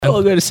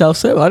I'll go to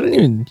self-serve. I don't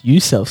even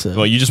use self-serve.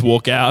 Well, you just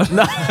walk out.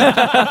 No,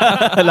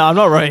 I'm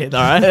not right.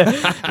 All right.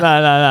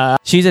 No.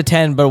 She's a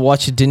 10, but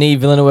watch Denis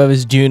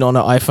Villeneuve's Dune on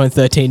an iPhone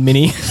 13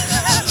 mini.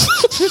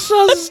 This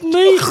sounds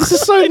niche. This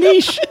is so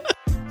niche.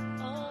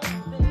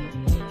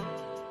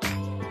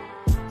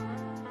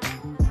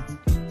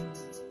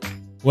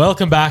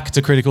 Welcome back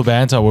to Critical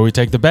Banter, where we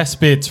take the best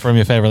bits from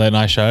your favorite late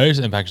night shows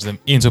and package them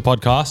into a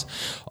podcast.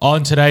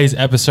 On today's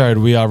episode,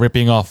 we are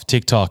ripping off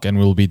TikTok and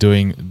we'll be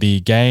doing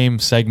the game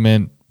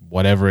segment,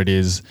 whatever it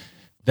is.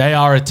 They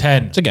are a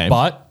 10. It's a game.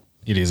 But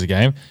it is a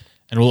game.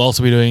 And we'll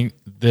also be doing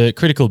the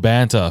Critical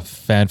Banter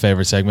fan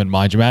favorite segment,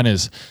 Mind Your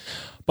Manners.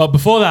 But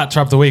before that,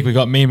 Trap the Week, we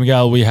got me,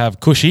 Miguel, we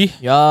have Cushy,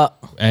 Yeah.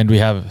 and we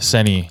have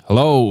Seni.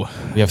 Hello.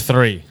 We have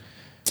 3.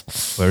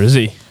 Where is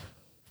he?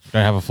 We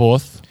don't have a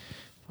 4th.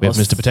 We have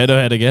Mr. Potato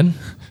Head again.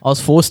 I was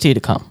forced here to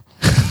come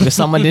because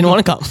someone didn't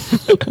want to come.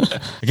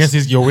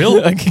 Against your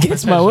will?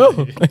 Against my will.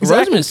 Rose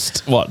Exactly.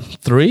 missed,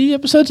 3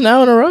 episodes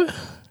now in a row?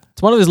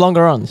 It's one of his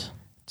longer runs.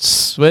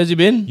 Where's he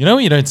been? You know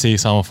when you don't see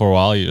someone for a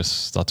while, you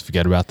just start to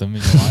forget about them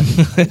in your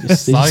life? They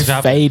just Starting to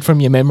happen. fade from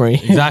your memory.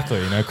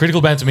 Exactly.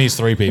 Critical Banter to me is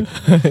 3 people.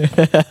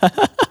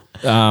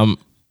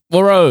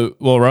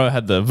 Ro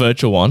had the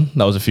virtual one.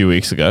 That was a few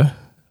weeks ago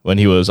when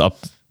he was up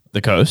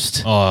the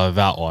coast. Oh,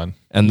 that one.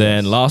 And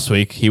then last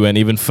week, he went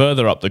even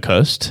further up the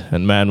coast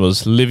and man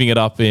was living it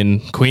up in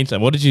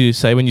Queensland. What did you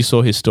say when you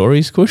saw his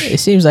stories, Kush? It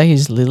seems like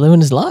he's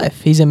living his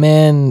life. He's a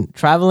man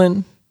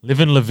traveling.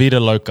 Living La Vida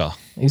Loca.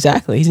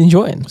 Exactly. He's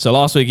enjoying. So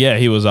last week,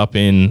 he was up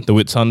in the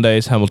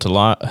Whitsundays,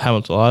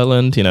 Hamilton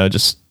Island,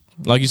 just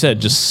like you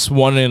said, just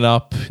swanning it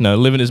up,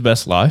 living his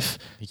best life.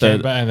 He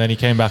came back, and then he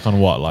came back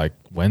on what, like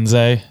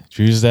Wednesday,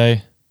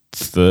 Tuesday,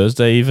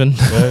 Thursday even.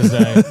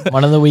 Thursday.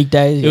 One of the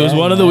weekdays. It was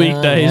one of the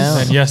weekdays.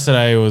 And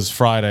yesterday was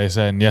Friday,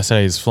 and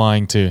yesterday he's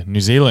flying to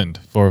New Zealand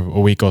for a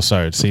week or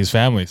so to see his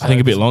family. So I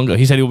think a bit longer.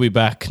 He said he'll be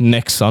back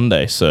next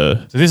Sunday. So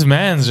this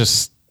man's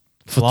just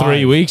for flying.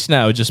 3 weeks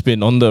now, just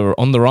been on the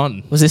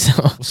run. Was this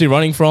What's he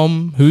running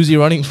from? Who's he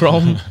running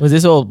from? was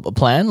this all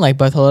planned? Like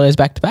both holidays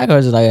back to back, or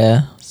is it like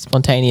a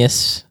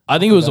spontaneous? I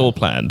think it was all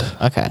planned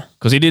Okay.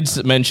 because he did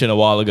mention a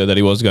while ago that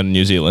he was going to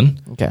New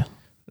Zealand. Okay.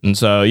 And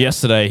so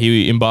yesterday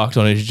he embarked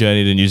on his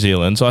journey to New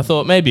Zealand. So I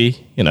thought maybe,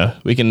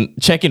 we can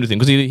check in with him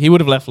because he would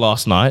have left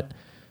last night.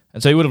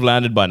 And so he would have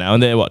landed by now.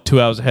 And they're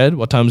 2 hours ahead?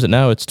 What time is it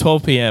now? It's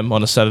 12 p.m.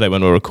 on a Saturday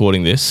when we're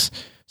recording this.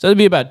 So it'll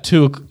be about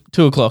 2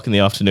 o'clock in the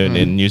afternoon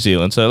in New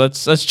Zealand. So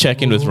let's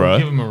check in with We'll Ro.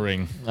 give him a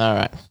ring. All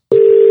right.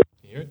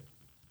 Hear it?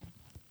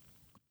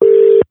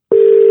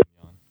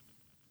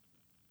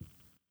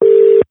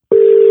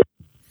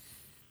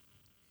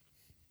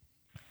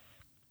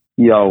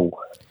 Yo,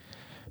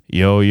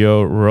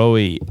 Yo,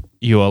 Roey,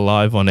 you are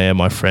live on air,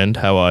 my friend.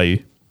 How are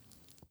you?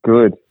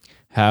 good.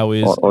 How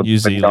is Or New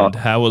Zealand?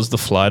 How was the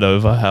flight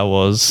over? How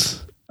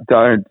was...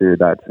 Don't do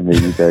that to me,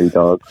 you dirty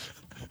dog.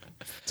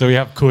 So we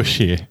have Kush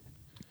here.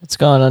 What's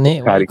going on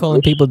here? Why are you Howdy,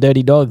 calling Kush. people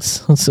dirty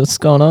dogs? What's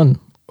going on?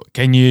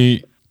 Can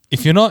you,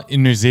 if you're not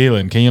in New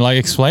Zealand, can you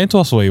explain to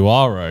us where you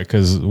are, Ro?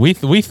 Because we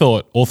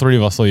thought, all 3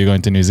 of us thought you were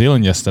going to New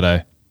Zealand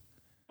yesterday.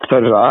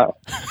 So did I.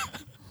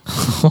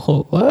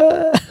 Oh,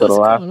 what? What's Little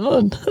laugh. going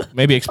on?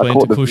 Maybe explain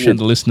caught to the Kush vid. and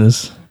the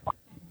listeners.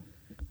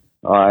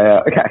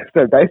 Okay,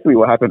 so basically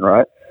what happened,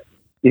 right,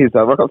 is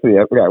I woke up to the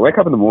airport. Okay, I wake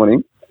up in the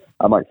morning.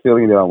 I'm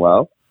feeling a bit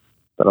unwell.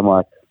 But I'm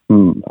I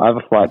have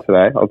a flight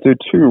today. I'll do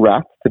 2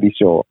 rats to be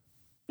sure.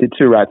 Did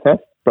 2 rat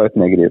tests, both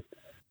negative.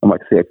 I'm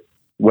sick.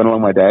 Went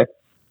along my day.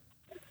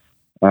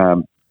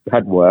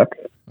 Had work.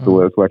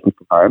 So I was working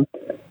from home.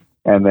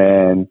 And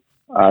then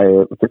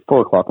it's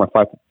 4 o'clock. My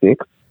flight's at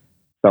 6.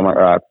 So I'm all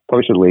right,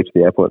 probably should leave to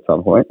the airport at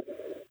some point.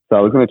 So I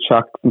was going to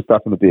chuck some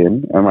stuff in the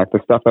bin. And the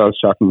stuff that I was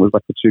chucking was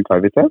the 2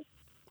 COVID tests.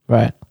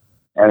 Right.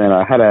 And then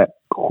I had a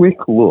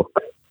quick look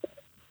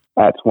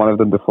at one of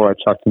them before I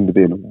chucked in the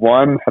bin.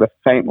 One had a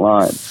faint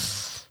line.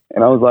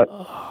 And I was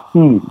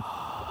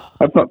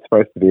that's not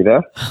supposed to be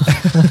there.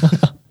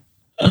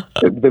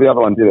 But the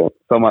other one didn't.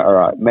 So I'm all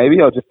right, maybe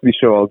I'll just be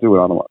sure I'll do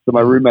another one. So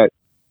my roommate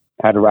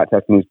had a rat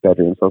test in his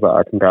bedroom. So I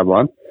was I can grab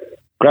one.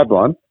 Grabbed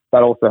one.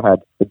 That also had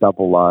the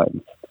double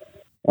lines.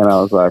 And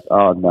I was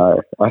oh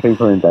no, I think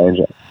we're in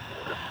danger.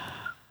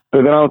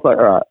 But then I was all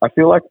right, I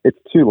feel like it's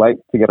too late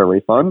to get a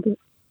refund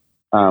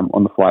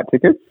on the flight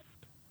tickets.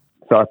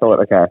 So I thought,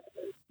 okay,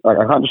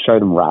 I can't just show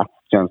them rats,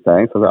 you know what I'm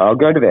saying? So I was I'll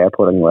go to the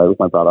airport anyway with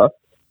my brother,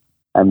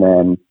 and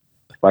then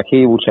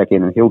he will check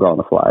in and he'll go on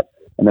the flight.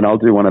 And then I'll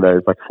do one of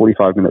those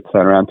 45-minute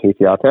turnaround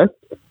PCR tests.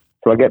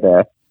 So I get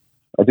there,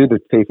 I do the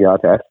PCR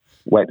test,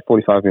 wait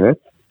 45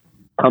 minutes,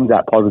 comes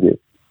out positive.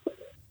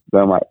 So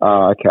I'm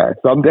okay.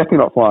 So I'm definitely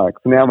not flying.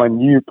 So now my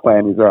new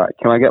plan is, all right,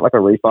 can I get a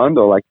refund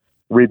or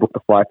rebook the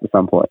flight at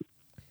some point?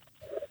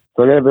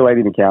 So I go to the lady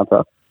in the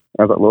counter, and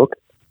I was look,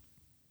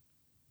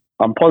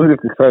 I'm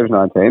positive to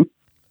COVID-19.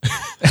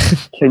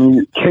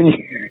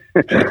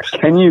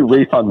 Can you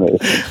refund me?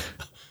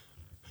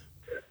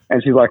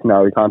 And she's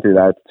no, we can't do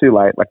that. It's too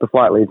late. The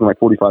flight leaves in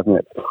 45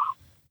 minutes.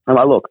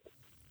 And look,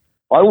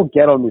 I will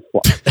get on this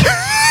flight.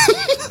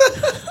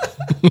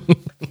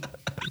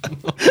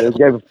 It was a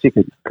game of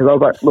chicken. Because I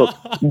was like, look,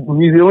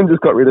 New Zealand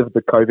just got rid of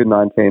the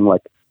COVID-19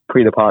 like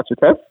pre-departure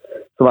test.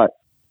 So like,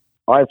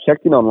 I have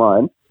checked in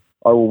online.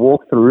 I will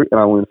walk through and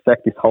I will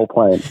infect this whole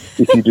plane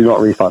if you do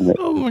not refund me.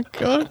 Oh my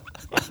god.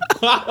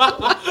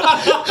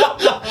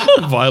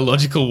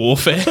 Biological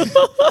warfare.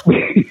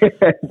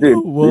 Yeah,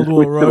 dude, World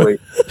War literally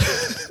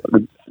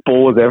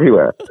spores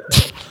everywhere.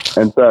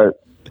 And so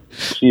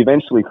she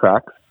eventually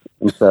cracks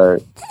and so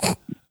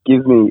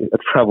gives me a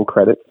travel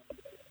credit.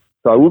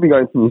 So I will be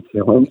going to New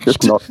Zealand,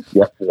 just not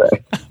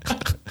yesterday.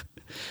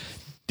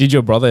 Did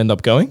your brother end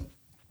up going?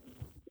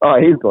 Oh,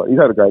 he's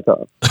had a great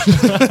time.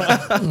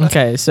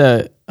 Okay,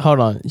 so hold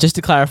on. Just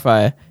to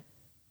clarify,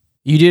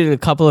 you did a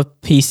couple of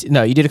you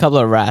did a couple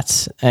of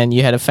rats and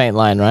you had a faint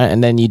line, right?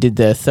 And then you did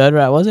the third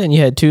rat, was it? And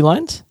you had 2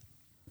 lines?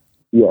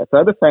 Yeah, so I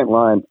had a faint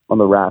line on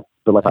the rat,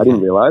 but like I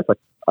didn't realize. Like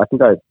I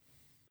think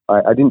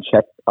I didn't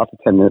check after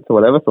 10 minutes or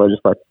whatever, so I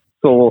just like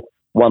saw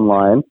one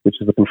line,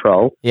 which is the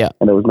control. Yeah.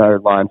 And there was no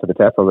line for the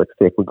test. I was like,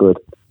 sick, we're good.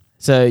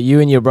 So you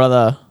and your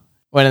brother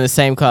went in the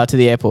same car to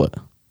the airport?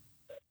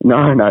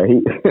 No,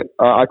 he.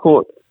 I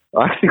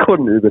actually caught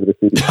an Uber to the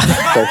city.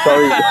 So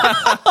sorry.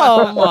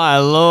 Oh my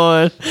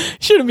lord.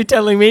 Shouldn't be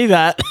telling me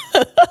that.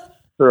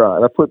 All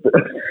right, I put the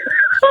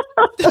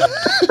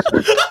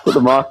put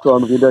the mask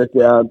on, windows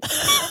down.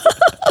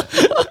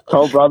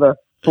 Told brother,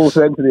 full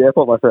send to the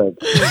airport, my friend.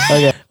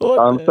 Okay.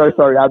 I'm so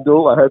sorry,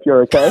 Abdul. I hope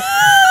you're okay.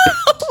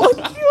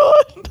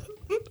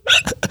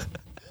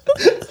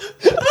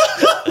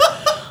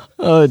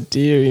 Oh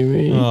dearie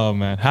me. Oh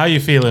man, how you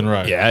feeling,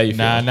 Ro? Yeah, how you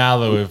feeling? Now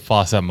that we've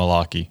passed that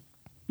malarkey.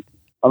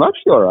 I'm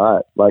actually all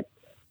right. Like,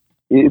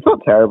 it's not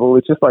terrible.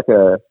 It's just like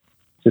a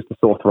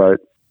sore throat.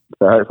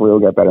 So hopefully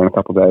it'll get better in a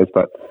couple of days.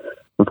 But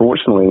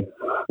unfortunately,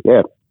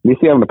 yeah, miss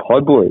you having the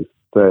pod boys.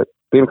 So it's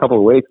been a couple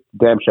of weeks.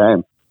 Damn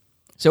shame.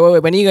 So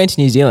wait, when are you going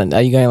to New Zealand?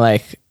 Are you going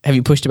have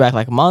you pushed it back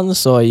like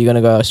months or are you going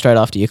to go straight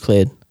after you're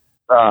cleared?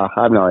 I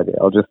have no idea.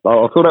 I'll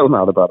sort out with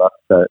my other brother.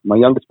 So my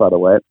youngest brother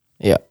went.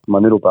 Yeah. My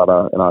middle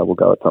brother and I will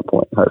go at some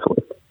point,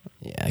 hopefully.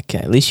 Yeah, okay.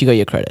 At least you got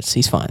your credits.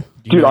 He's fine.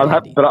 Dude, I'm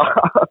happy. But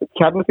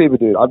cabin fever,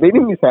 dude. I've been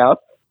in this house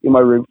in my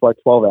room for like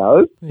 12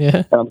 hours.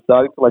 Yeah. And I'm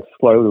starting to like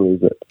slowly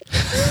lose it.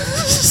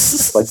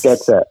 Like dead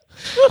set.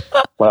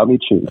 Like I'm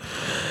itching.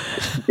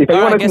 If All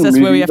right, I anyone has guess any that's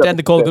where we movies have to end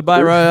the call.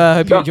 Goodbye, Ro. I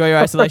hope you enjoy your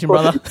isolation,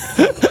 brother.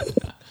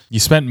 You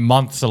spent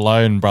months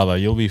alone, brother.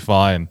 You'll be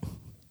fine.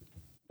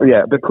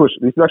 Yeah, but Kush,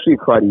 this is actually a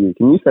cry to you.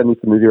 Can you send me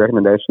some movie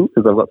recommendations?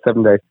 Because I've got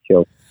 7 days to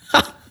kill.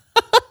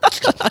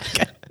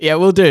 Yeah,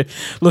 we'll do.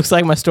 Looks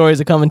like my stories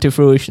are coming to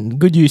fruition.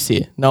 Good use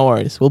here. No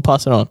worries. We'll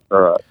pass it on.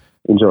 All right.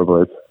 Enjoy,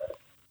 boys.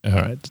 All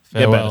right.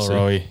 Farewell, Sid.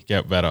 Roy.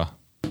 Get better.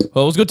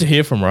 Well, it was good to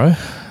hear from Ro.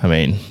 I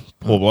mean,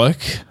 poor bloke.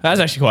 That's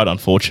actually quite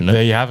unfortunate.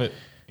 There you have it.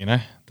 You know,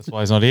 that's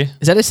why he's not here.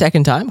 Is that his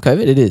second time?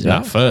 COVID? It is, Nah,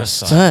 right?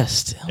 first.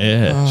 First.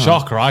 Yeah.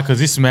 Shock, right? Because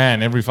this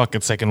man, every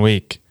fucking second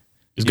week,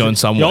 He's going he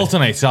somewhere.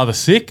 alternates. He's either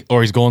sick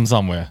or he's gone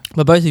somewhere.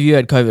 But both of you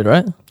had COVID,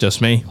 right?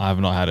 Just me. I have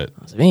not had it.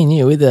 It's me and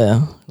you. We're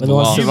the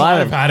ones You might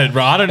have surviving. had it,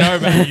 bro. I don't know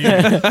about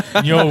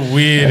you. You're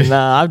weird.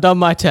 Nah, I've done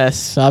my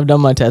tests.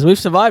 We've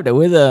survived it.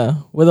 We're the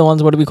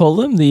ones. What do we call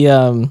them?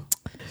 The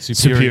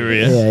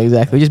Superior. yeah,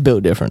 exactly. We just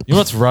built different. You know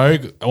what's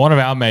rogue? One of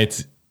our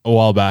mates a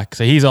while back.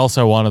 So he's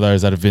also one of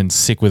those that have been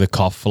sick with a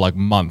cough for like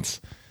months.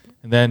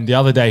 And then the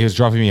other day he was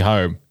dropping me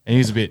home and he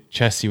was a bit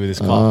chesty with his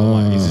cough. I'm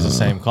like, is this the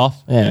same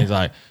cough? Yeah. And he's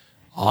like,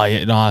 oh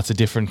yeah, no, it's a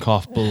different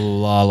cough.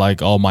 Blah,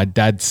 like, oh, my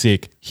dad's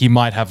sick. He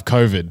might have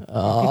COVID.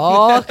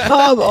 Oh,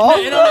 come on.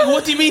 And I'm like,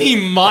 what do you mean he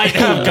might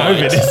have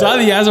COVID? It's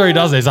either he has or he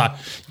doesn't. It's like,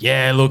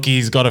 yeah, look,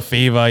 he's got a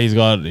fever. He's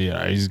got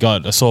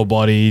a sore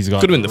body. He's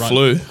got Could have been the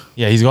flu.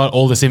 Yeah, he's got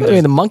all the I symptoms.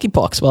 mean, the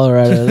monkeypox while we're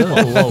at it.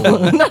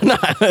 No,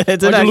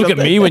 it's an Why'd you look actual at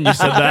me when you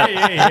said that?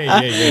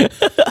 yeah.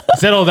 He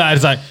said all that.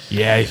 It's like,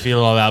 yeah, he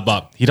feeling all that,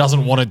 but he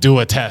doesn't want to do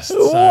a test. So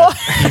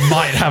he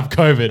might have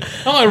COVID.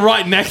 I'm like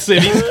right next to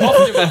him. He's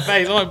coughing in my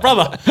face. I'm like,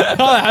 brother,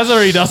 has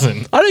or he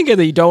doesn't. I don't get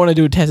that you don't want to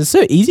do a test. It's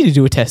so easy to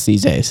do a test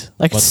these days.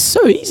 Like, it's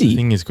so The easy.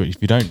 thing is, good.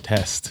 If you don't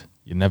test,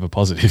 you're never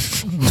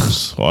positive.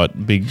 That's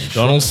what Big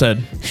Donald said.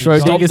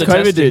 Schrodinger's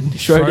Stop the COVID, dude.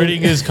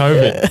 Schrodinger's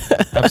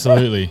COVID.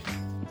 Absolutely.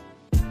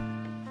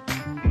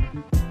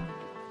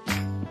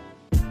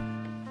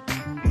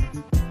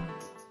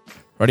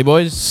 Righty,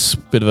 boys.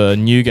 Bit of a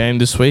new game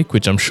this week,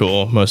 which I'm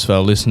sure most of our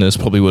listeners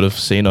probably would have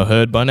seen or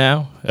heard by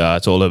now.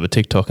 It's all over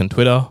TikTok and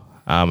Twitter.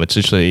 It's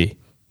usually,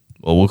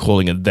 well, we're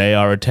calling it they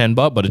are a 10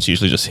 butt, but it's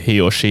usually just he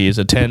or she is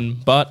a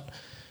 10 butt.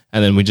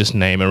 And then we just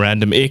name a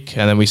random ick,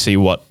 and then we see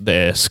what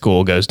their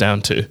score goes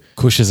down to.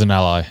 Kush is an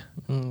ally.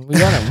 We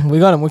got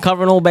him. We're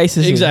covering all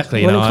bases. here.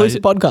 Exactly. We're an No,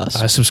 inclusive podcast.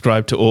 I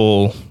subscribe to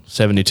all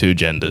 72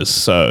 genders.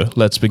 So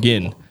let's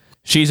begin.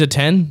 She's a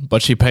 10,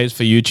 but she pays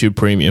for YouTube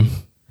Premium.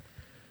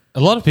 A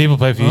lot of people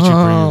pay for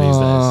YouTube Premium these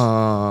days.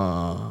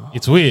 Ah.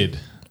 It's weird.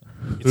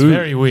 It's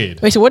very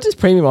weird. Wait, so what does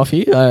premium offer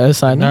you?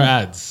 Side No note?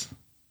 ads.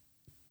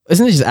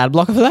 Isn't it just ad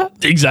blocker for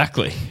that?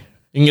 Exactly.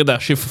 You can get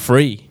that shit for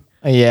free.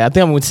 Yeah, I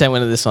think I'm with the same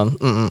one to this one.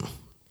 Mm-mm.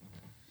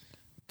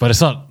 But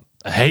it's not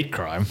a hate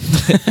crime.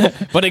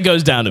 But it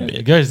goes down a It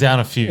bit. goes down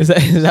a few. Is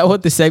that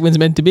what this segment's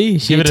meant to be?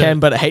 She Give it a- 10,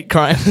 but a hate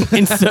crime.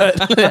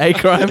 Insert hate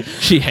crime.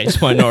 She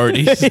hates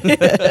minorities.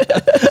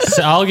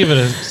 So I'll give it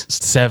a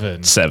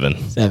 7.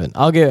 7. 7.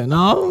 I'll give it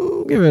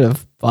a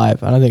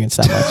 5. I don't think it's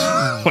that much.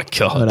 Oh my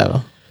God.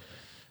 Whatever.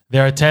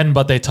 They're a 10,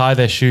 but they tie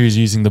their shoes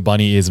using the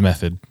bunny ears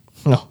method.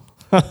 No.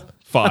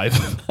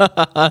 5.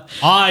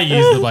 I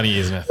use the bunny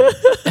ears method.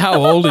 How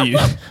old are you?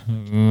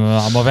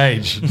 I'm of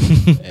age.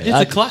 It's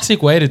a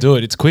classic way to do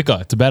it. It's quicker.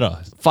 It's better.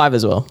 5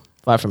 as well.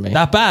 5 from me.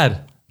 That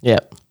bad. Yeah.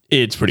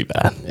 It's pretty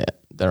bad. Yeah.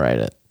 Don't rate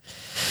it.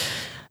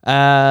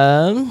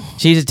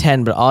 She's a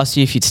 10, but asked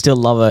you if you'd still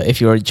love her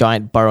if you were a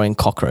giant burrowing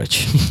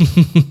cockroach.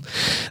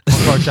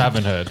 Cockroach I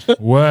haven't heard.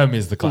 Worm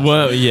is the classic.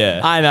 Well,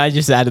 yeah. I know. I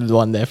just added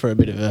one there for a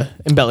bit of a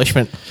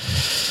embellishment.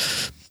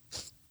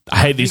 I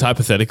hate these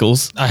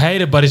hypotheticals. I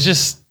hate it, but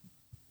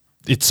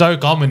it's so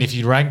common. If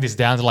you rank this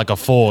down to like a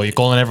 4, you're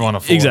calling everyone a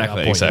 4. Exactly, at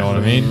that point, exactly. You know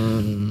what I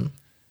mean?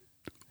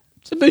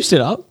 So boost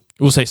it up.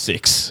 We'll say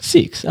 6.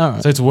 6. All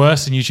right. So it's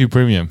worse than YouTube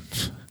Premium.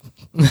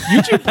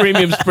 YouTube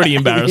Premium's pretty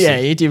embarrassing. Yeah,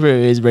 YouTube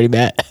review is pretty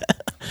bad.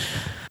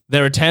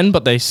 They're a 10,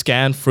 but they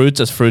scan fruits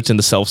as fruits in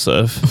the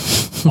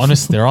self-serve.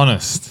 Honest, they're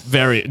honest.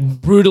 Very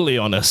brutally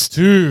honest.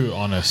 Too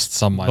honest,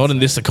 some might Not say. in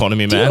this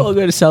economy, Do you all man.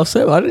 go to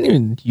self-serve? I don't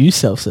even use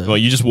self-serve. Well,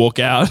 you just walk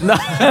out. No,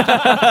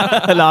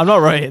 I'm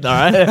not right. All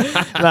right.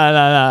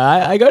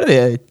 No. I go to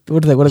the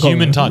what do they call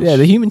Human it? touch. Yeah,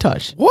 the human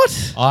touch.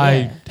 What?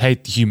 I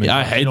hate the human. Yeah,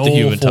 I touch hate in the all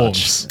human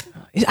forms.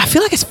 I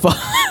feel like it's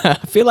I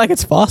feel like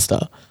it's faster.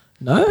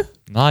 No.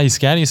 Nah, you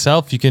scan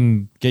yourself. You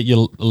can get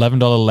your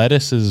 $11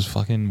 lettuce as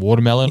fucking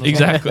watermelon. Or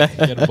Exactly.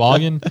 something. Get a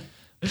bargain.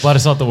 But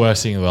it's not the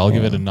worst thing in the world. I'll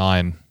give it a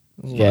 9.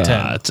 Yeah.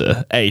 10. It's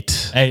a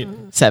 8. 8.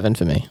 7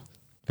 for me.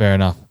 Fair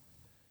enough.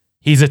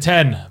 He's a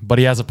 10, but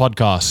he has a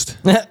podcast.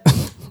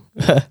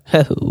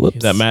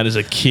 Whoops. That man is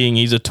a king.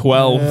 He's a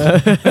 12.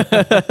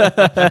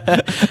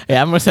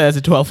 Yeah, I'm gonna say that's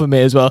a 12 for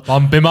me as well.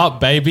 Bump him up,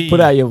 baby. Put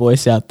out your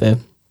voice out there.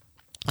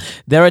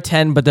 They're a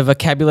 10, but the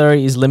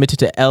vocabulary is limited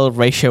to L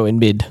ratio in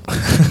mid.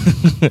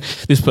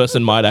 This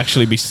person might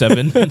actually be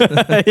 7.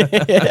 Might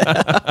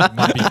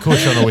be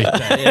Kush on a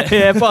weekday.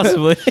 Yeah,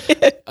 possibly.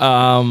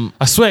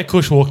 I swear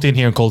Kush walked in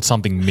here and called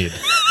something mid.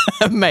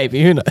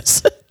 Maybe. Who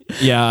knows?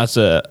 Yeah,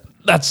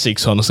 that's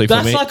 6, honestly, for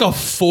That's me. like a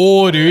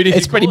 4, dude. If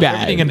It's you pretty call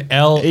bad. everything an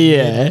L.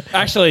 Yeah.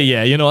 Actually,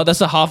 yeah, you know what?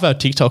 That's a half our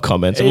TikTok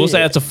comment. So we'll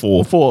say that's a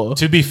 4. 4.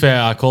 To be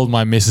fair, I called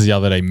my missus the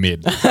other day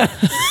mid.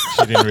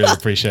 She didn't really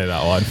appreciate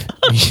that one.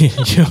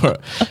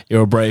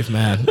 You're a brave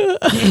man.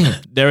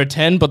 They're a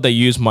 10, but they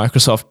use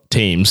Microsoft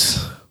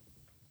Teams.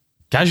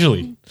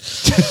 Casually.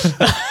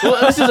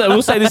 Well,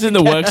 we'll say this is in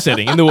the work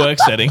setting.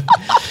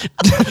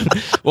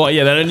 Well,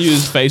 yeah, they don't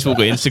use Facebook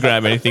or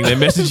Instagram or anything. They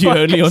message you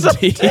only on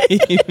Teams.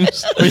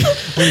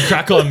 When you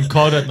crack on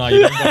COD at night,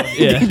 you don't go on,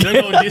 Yeah. you don't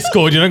go on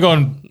Discord, you don't go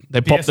on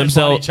They pop PSN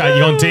themselves. party chat,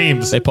 you're on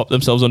Teams. They pop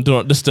themselves on Do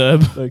Not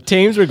Disturb. Look,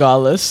 teams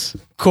regardless,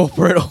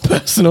 corporate or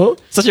personal.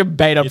 Such a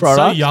beta It's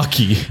product. so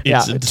yucky.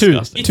 Yeah, It's two.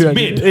 disgusting. Two It's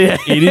mid. Yeah.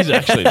 It is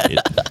actually mid.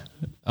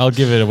 I'll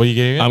give it, what are you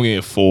giving it? I'm giving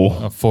it 4.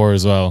 A 4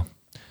 as well.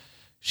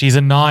 She's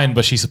a 9,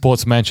 but she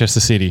supports Manchester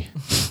City.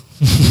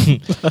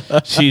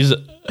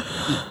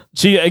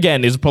 She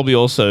again is probably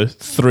also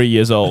 3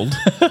 years old.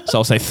 So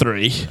I'll say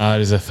 3. It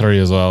is a 3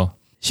 as well.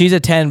 She's a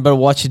 10, but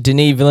watch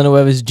Denis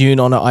Villeneuve's Dune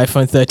on her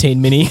iPhone 13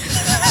 mini.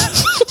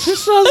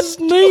 This is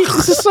niche.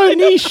 This is so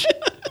niche.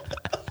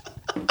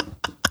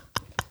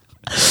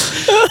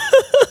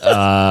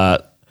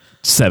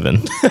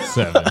 7.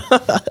 7.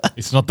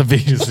 It's not the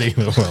biggest thing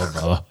in the world,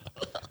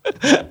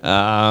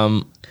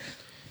 brother.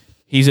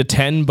 He's a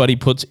 10, but he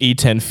puts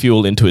E10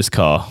 fuel into his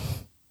car.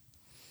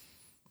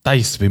 That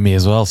used to be me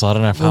as well, so I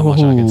don't know how much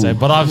I can say.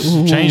 But I've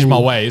changed my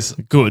ways.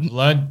 Good.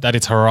 Learned that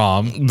it's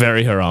haram.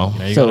 Very haram.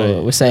 You So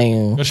gotta, we're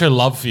saying, gotta show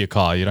love for your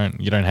car. You don't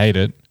hate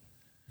it.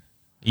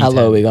 how E10.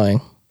 low are we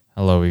going?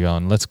 How low are we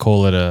going? Let's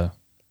call it a...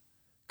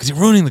 Because you're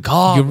ruining the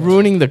car. You're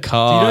ruining the You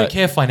car. don't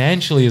care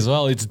financially as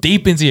well. It's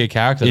deep into your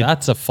character. Yeah.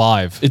 That's a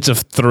 5. It's a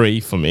 3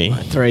 for me.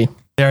 3.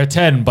 They're a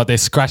 10, but they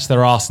scratch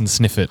their ass and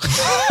sniff it.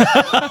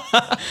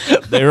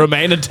 They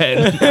remain a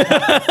 10.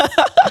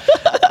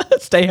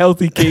 Stay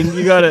healthy, King.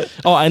 You got it.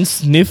 Oh, and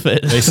sniff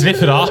it. They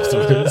sniff it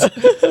afterwards.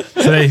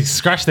 So they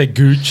scratch their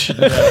gooch,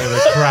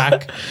 the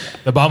crack,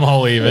 the bum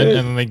hole even,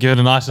 and then they give it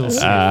a nice little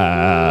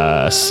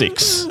sniff.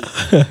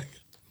 6.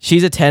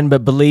 She's a 10,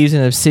 but believes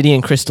an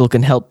obsidian crystal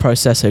can help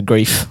process her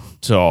grief.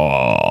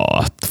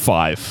 Oh,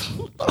 5.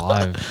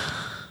 5.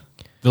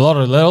 There are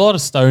a lot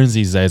of stones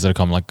these days that are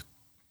coming. Like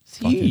It's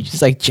huge.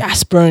 It's like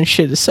Jasper and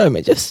shit. There's so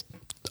many. Just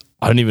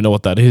I don't even know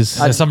what that is.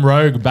 there's some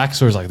rogue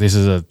backstories like this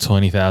is a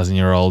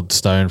 20,000-year-old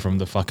stone from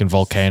the fucking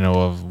volcano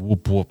of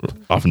Whoop Whoop.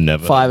 I've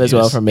never. 5 as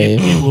well from me.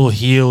 It will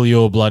heal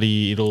your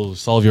bloody. It'll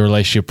solve your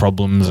relationship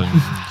problems and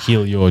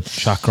heal your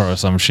chakra or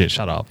some shit.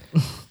 Shut up.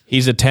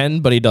 He's a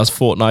 10, but he does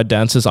Fortnite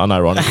dances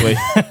unironically.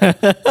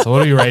 So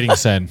what are you rating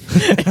Sen?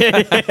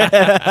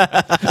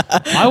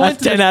 I went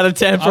to 10 out of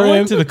 10 for I him.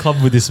 went to the club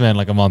with this man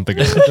like a month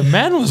ago. The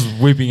man was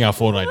whipping out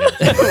Fortnite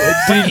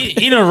dances.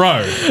 in a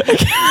row.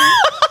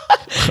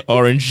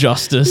 Orange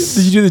Justice.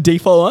 Did you do the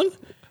default one?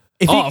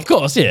 Of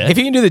course, yeah. If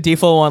you can do the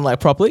default one like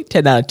properly,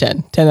 10 out of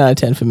 10. 10 out of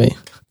 10 for me.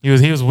 He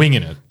was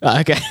winging it.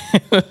 Okay.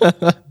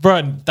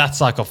 Bro,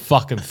 that's like a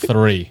fucking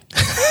 3.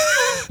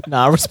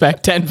 Nah,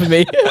 respect. 10 for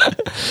me.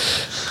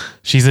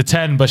 She's a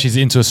 10, but she's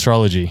into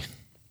astrology.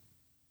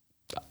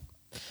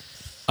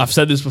 I've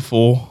said this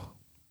before.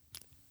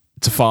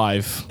 It's a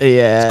 5.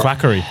 Yeah.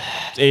 Quackery.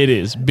 It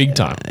is big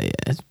time.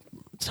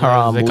 It's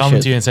haram They're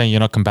coming to you and saying you're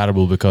not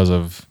compatible because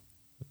of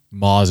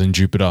Mars and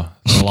Jupiter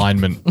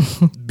alignment.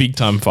 Big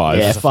time 5.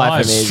 Yeah, It's a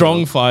 5 for me.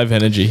 Strong 5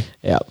 energy.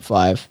 Yeah,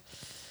 5.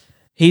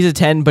 He's a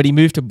 10, but he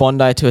moved to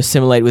Bondi to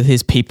assimilate with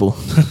his people.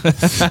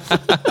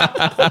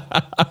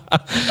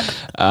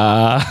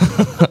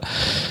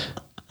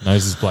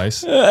 Knows his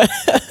place.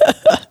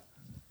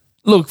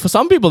 Look, for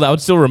some people that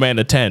would still remain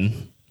a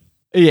 10,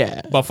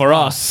 Yeah. but for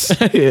us,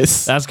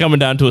 Yes. that's coming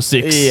down to a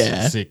 6.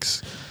 Yeah.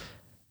 6.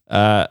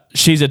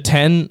 She's a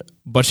 10,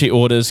 but she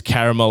orders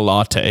caramel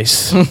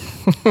lattes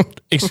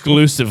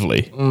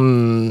exclusively.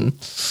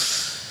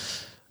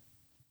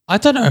 I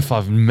don't know if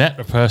I've met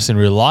a person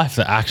in real life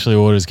that actually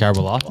orders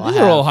caramel latte. These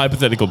are all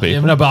hypothetical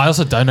people. No, but I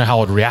also don't know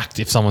how I'd react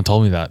if someone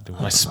told me that.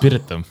 Would I spit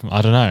at them?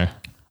 I don't know.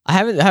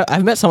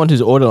 I've met someone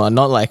who's ordered one,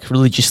 not like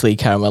religiously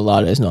caramel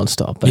lattes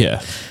nonstop. But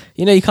Yeah.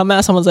 you know, you come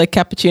out, someone's like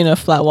cappuccino,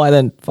 flat white,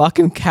 then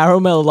fucking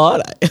caramel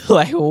latte.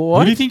 Like, Who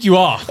what? do you think you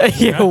are?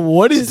 Yeah,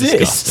 what is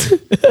this?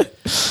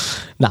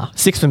 Nah,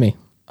 6 for me.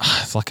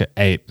 It's like an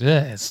 8.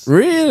 Yeah,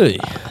 Really?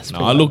 No,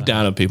 I look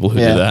down at people who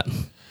Yeah. do that.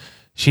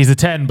 she's a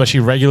 10, but she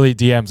regularly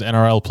DMs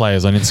NRL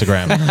players on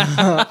Instagram.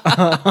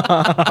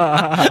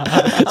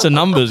 It's a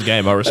numbers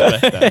game. I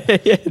respect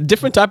that. Yeah,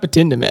 different type of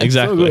Tinder, man.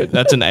 Exactly.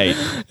 That's an 8.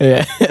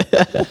 Yeah.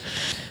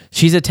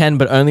 She's a 10,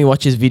 but only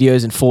watches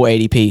videos in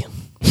 480p.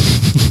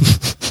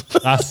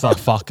 That's a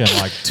fucking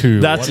like 2.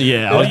 That's,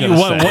 yeah, I was What, gonna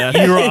what, say what that.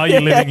 era are you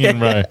living in,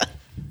 bro?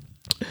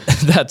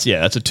 That's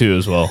a 2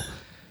 as well.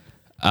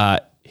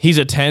 He's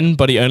a 10,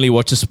 but he only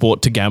watches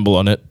sport to gamble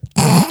on it.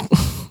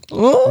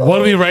 What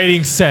are we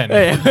rating Sen?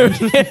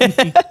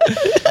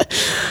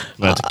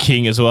 That's a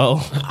king as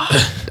well.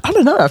 I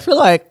don't know. I feel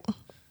like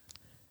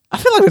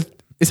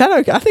is that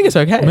okay? I think it's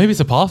okay. Maybe it's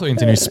a pathway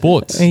into new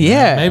sports.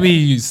 Yeah.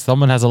 Maybe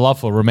someone has a love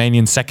for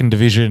Romanian second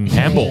division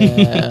handball.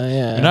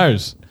 Yeah. Who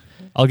knows?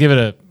 I'll give it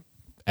a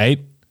 8.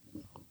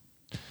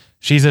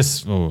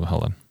 She's hold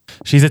on.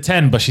 She's a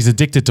 10, but she's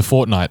addicted to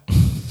Fortnite.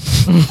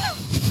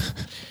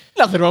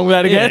 Nothing wrong with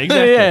that again.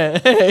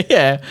 exactly.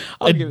 yeah.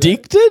 I'll give it-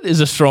 Addicted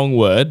is a strong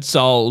word, so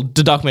I'll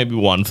deduct maybe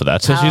 1 for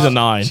that. So she's a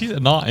 9. She's a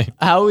 9.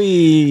 How are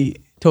we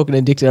talking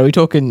addicted? Are we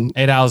talking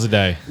 8 hours a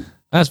day.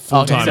 That's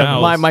full-time so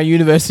hours. my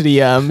university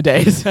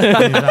days? Then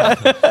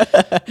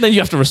you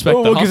have to respect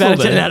We'll the give that a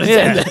hustle 10 then. out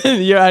of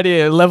 10. You're out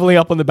here leveling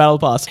up on the battle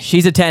pass.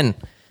 She's a 10.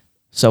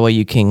 So are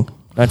you, King.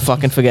 Don't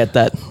fucking forget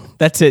that.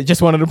 That's it.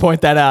 Just wanted to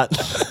point that out.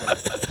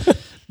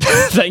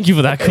 Thank you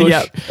for that, Kush.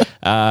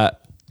 Yep.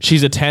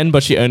 She's a 10,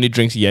 but she only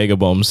drinks Jaeger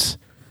bombs.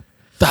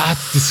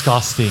 That's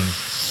disgusting.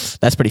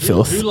 That's pretty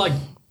filth. Who like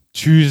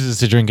chooses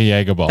to drink a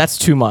Jaeger bomb? That's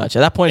too much.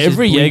 At that point, it's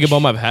Every just bleach. Jaeger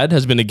bomb I've had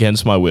has been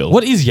against my will.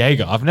 What is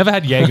Jaeger? I've never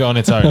had Jaeger on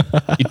its own. I don't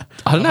know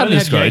how to only had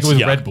describe it. Jaeger with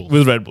Yeah, Red Bull.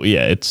 With Red Bull,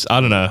 yeah. It's, I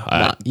don't know.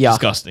 Yeah.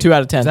 Disgusting. 2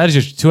 out of 10. That is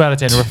just 2 out of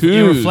 10. It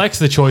Two. reflects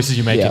the choices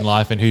you make Yeah. in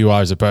life and who you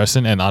are as a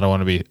person, and I don't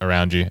want to be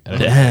around you.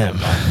 Damn.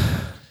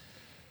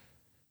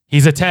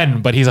 He's a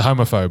 10, but he's a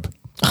homophobe.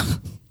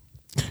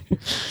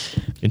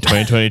 In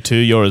 2022,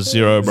 you're a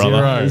 0,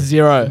 brother.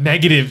 0.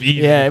 Negative.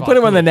 Even. Yeah, put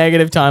him on the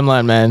negative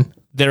timeline, man.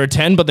 They're a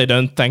 10, but they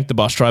don't thank the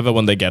bus driver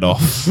when they get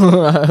off.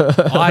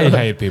 I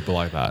hate people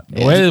like that.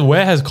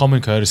 Where has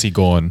common courtesy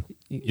gone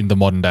in the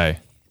modern day?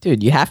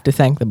 Dude, you have to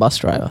thank the bus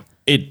driver.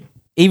 It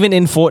Even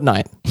in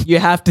Fortnite, you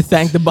have to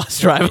thank the bus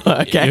driver.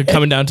 Okay. You're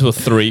coming down to a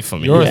 3 for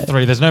me. You're a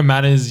 3. There's no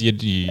manners. You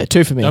A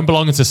 2 for me. don't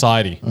belong in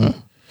society.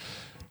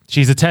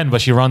 She's a 10,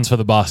 but she runs for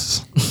the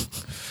bus.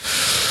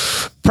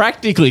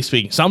 Practically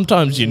speaking,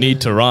 sometimes you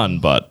need to run,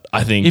 but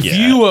I think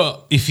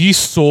If you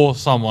saw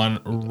someone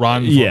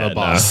run for Yeah, the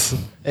bus,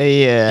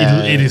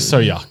 Yeah. it is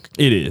so yuck.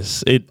 it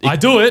is. I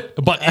do it,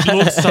 but it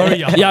looks so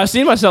yuck. Yeah, I've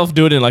seen myself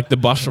do it in like the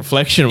bus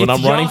reflection when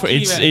I'm running for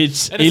yucky, man.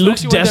 it's And it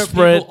looks especially when there are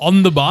desperate. people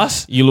on the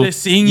bus. You look they're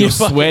seeing you're you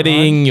fucking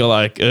sweating, run. you're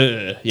like,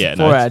 ugh. Yeah,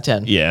 4 out of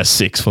 10. Yeah,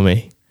 6 for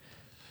me.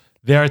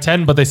 They're a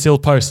 10, but they still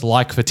post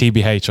like for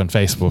TBH on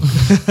Facebook.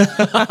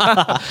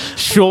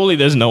 Surely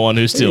there's no one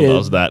who still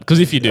does that. Because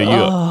if you do,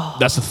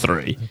 that's a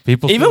 3.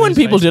 People Even still when use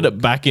people did Facebook.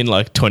 it back in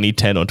like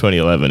 2010 or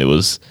 2011, it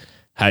was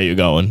how you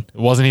going. It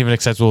wasn't even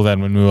acceptable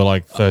then when we were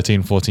like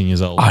 13, 14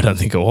 years old. I don't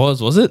think it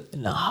was it?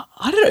 Nah,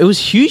 I don't know. It was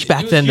huge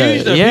back then,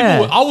 Huge, though. though.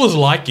 Yeah. People- I was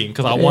liking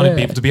because I wanted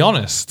people to be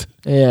honest.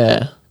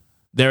 Yeah.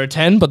 They're a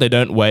 10, but they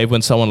don't wave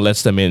when someone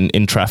lets them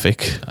in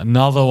traffic.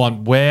 Another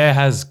one. Where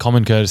has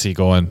common courtesy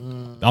gone?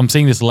 I'm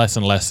seeing this less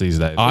and less these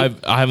days. I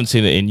haven't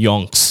seen it in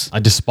yonks. I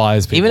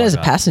despise people. Even like as a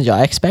that. passenger,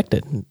 I expect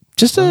it.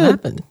 Just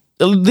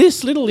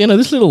this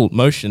little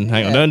motion.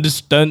 Hang on,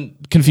 don't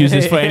confuse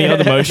this for any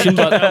other motion.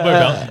 But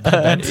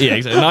yeah,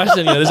 exactly. Nice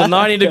and there's a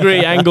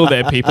 90-degree angle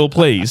there, people.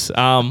 Please.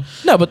 No,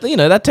 but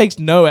that takes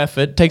no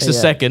effort. Takes a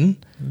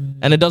second.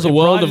 and it does a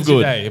world of brightens your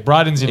good. day. It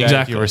brightens your day if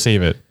Exactly. you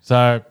receive it.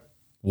 So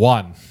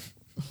 1.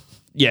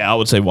 Yeah, I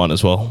would say 1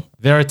 as well.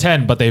 There are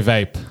 10, but they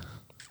vape.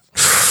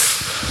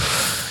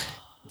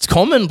 It's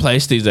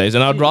commonplace these days,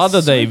 and I'd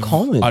rather so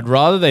common. I'd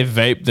rather they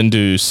vape than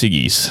do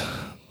ciggies.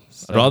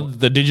 I'd rather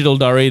the digital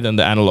durry than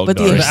the analog But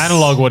the durry. The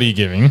analog, what are you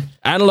giving?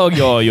 Analog,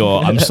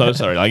 you're. I'm so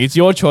sorry. Like it's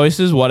your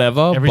choices,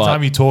 whatever. Every but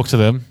time you talk to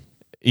them,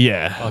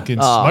 yeah, fucking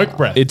smoke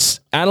breath. it's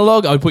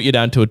analog. I would put you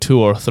down to a 2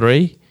 or a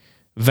 3.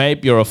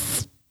 Vape, you're a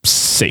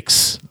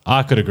 6.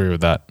 I could agree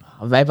with that.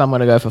 Vape, I'm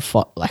gonna go for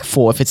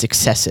 4 if it's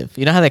excessive.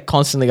 You know how they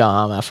constantly go,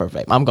 I'm out for a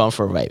vape. I'm going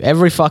for a vape.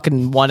 Every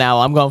fucking 1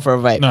 hour, I'm going for a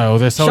vape. No,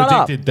 they're so Shut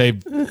up.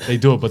 addicted. They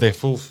do it, but they're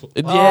full.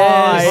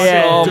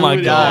 yeah. Oh my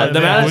Do it god, in the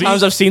their amount of hoodies.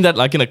 times I've seen that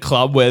like in a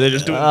club where they're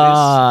just doing this.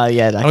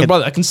 Yeah. I mean,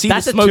 brother, I can see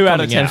That's the a smoke 2 out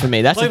of coming 10 out. for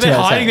me. That's Like a 2 they're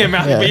out of 10. hiding their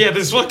mouth, but yeah,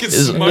 there's fucking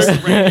smoke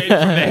radiating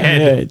from their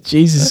head. Yeah,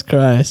 Jesus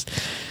Christ.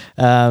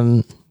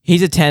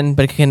 He's a 10,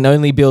 but can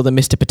only build a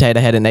Mr. Potato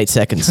Head in 8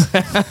 seconds.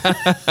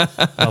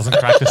 Doesn't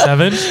crack a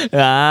 7.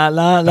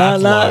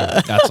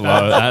 That's That's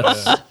low.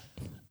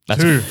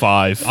 That's 2.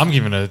 5. I'm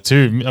giving it a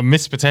 2. A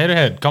Miss Potato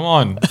Head. Come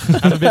on,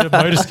 have a bit of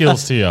motor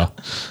skills to you. All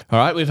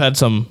right, we've had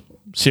some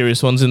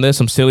serious ones in there,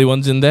 some silly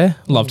ones in there.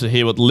 Love to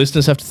hear what the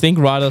listeners have to think.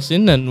 Write us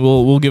in, and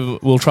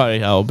we'll try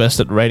our best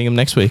at rating them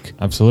next week.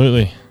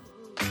 Absolutely.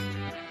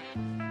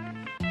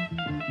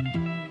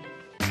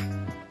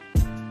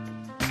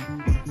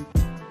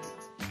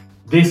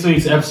 This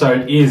week's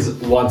episode is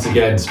once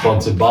again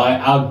sponsored by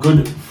our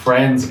good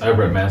friends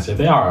over at Manscaped.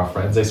 They are our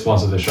friends. They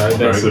sponsor the show. They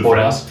Very good support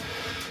friends. us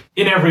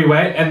in every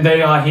way, and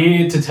they are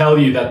here to tell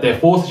you that their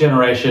 4th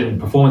generation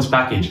performance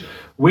package,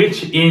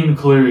 which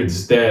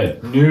includes their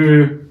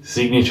new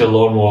signature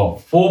lawnmower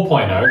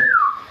 4.0.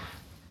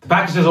 The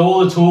package has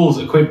all the tools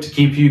equipped to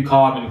keep you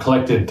calm and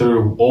collected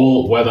through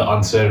all weather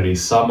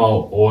uncertainties. Summer,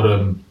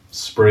 autumn,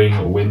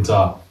 spring,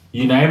 winter,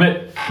 you name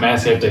it,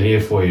 Manscaped are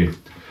here for you.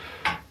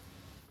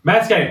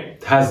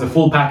 Manscaped has the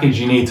full package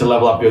you need to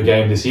level up your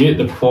game this year.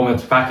 The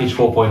Performance Package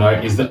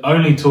 4.0 is the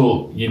only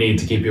tool you need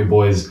to keep your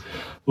boys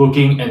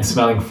looking and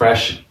smelling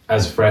fresh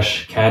as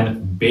fresh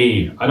can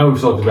be. I know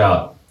we've talked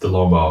about the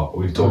lawnmower,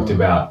 we've talked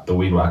about the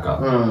weed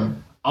whacker.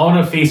 I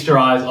want to feast your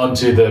eyes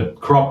onto the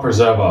crop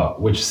preserver,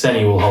 which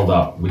Senny will hold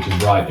up, which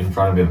is right in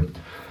front of him.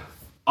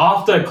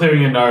 After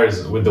clearing your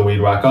nose with the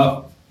weed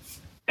whacker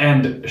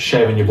and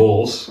shaving your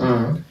balls,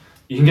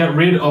 you can get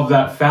rid of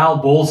that foul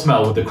ball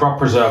smell with the crop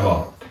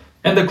preserver.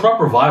 And the Crop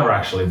Reviver,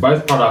 actually.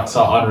 Both products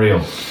are unreal.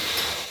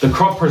 The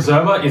Crop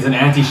Preserver is an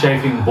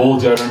anti-chafing ball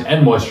deodorant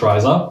and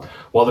moisturizer,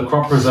 while the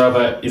Crop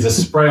Preserver is a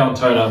spray-on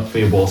toner for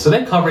your balls. So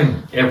they're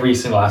covering every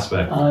single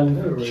aspect.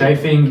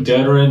 Chafing,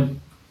 deodorant,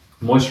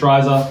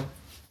 moisturizer,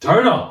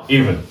 toner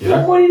even. You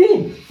know? What do you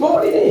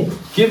need?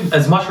 Give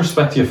as much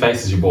respect to your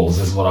face as your balls,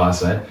 is what I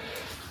say.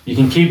 You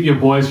can keep your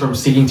boys from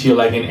sticking to your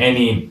leg in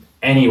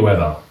any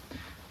weather.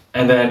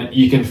 And then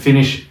you can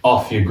finish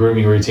off your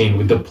grooming routine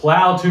with the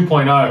Plow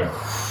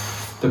 2.0.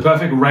 The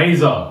perfect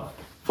razor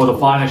for the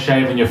finest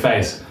shave in your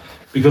face.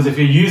 Because if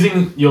you're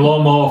using your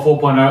lawnmower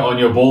 4.0 on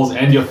your balls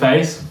and your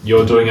face,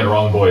 you're doing it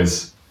wrong,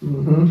 boys.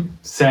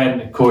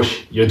 Sen,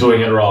 Kush, you're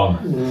doing it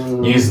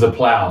wrong. Use the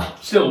Plow.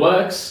 Still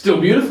works. Still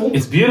beautiful.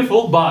 It's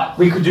beautiful, but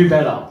We could do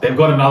better. they've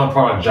got another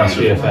product just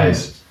for your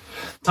face.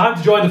 Time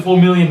to join the 4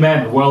 million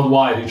men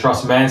worldwide who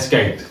trust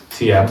Manscaped,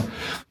 TM,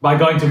 by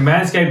going to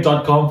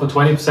manscaped.com for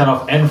 20%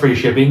 off and free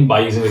shipping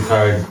by using the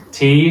code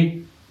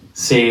TCB.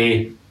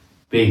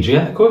 Do you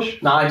have the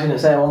Kush? No, I didn't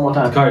say it one more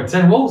time. Code.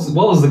 Sen, what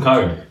was the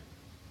code?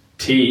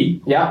 T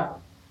Yeah.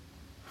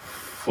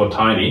 for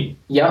tiny,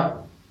 Yeah.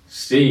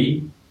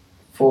 C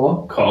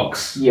 4.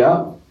 Cox,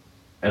 Yeah.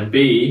 and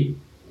B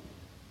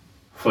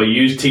for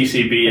use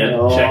TCB at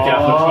Oh.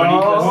 checkout for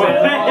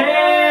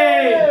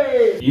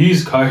 20%.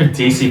 Use code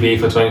TCB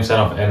for 20%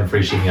 off and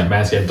free shipping at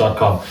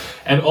manscaped.com.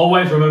 And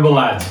always remember,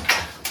 lads,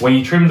 when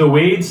you trim the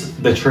weeds,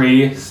 the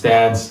tree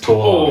stands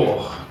tall.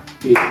 Oh.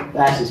 Beautiful.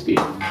 That's just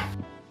beautiful.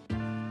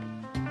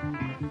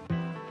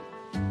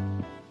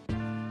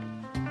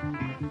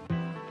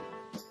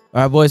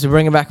 All right, boys, we're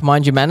bringing back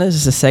Mind Your Manners.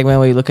 It's a segment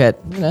where we look at,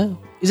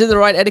 is it the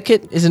right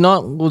etiquette? Is it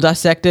not? We'll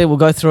dissect it. We'll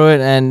go through it.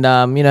 And,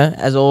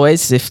 as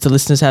always, if the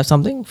listeners have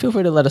something, feel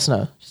free to let us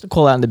know. Just a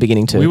call out in the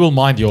beginning, too. We will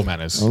mind your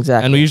manners.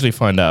 Exactly. And we usually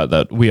find out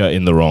that we are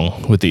in the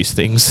wrong with these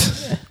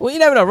things. Well, you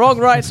never know. Wrong,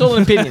 right? It's all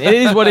an opinion. It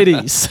is what it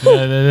is.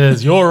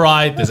 There's your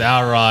right, there's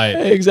our right.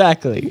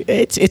 Exactly.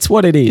 It's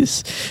what it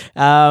is.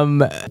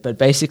 But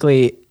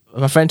basically,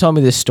 my friend told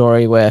me this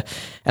story where,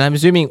 and I'm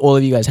assuming all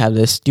of you guys have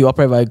this. Do you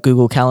operate by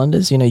Google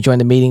Calendars? You join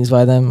the meetings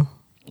by them?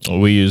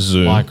 We use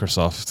Zoom.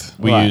 Microsoft.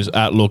 We Right. use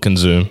Outlook and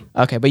Zoom.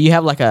 Okay, but you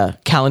have like a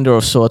calendar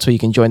of sorts where you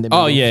can join the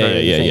meeting. Oh, yeah, for yeah,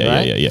 everything, yeah,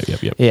 right?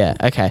 yeah.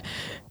 Yeah, okay.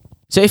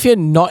 So if you're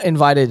not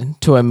invited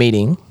to a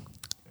meeting,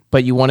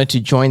 but you wanted to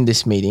join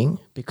this meeting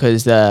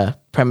because the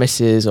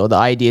premises or the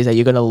ideas that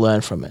you're going to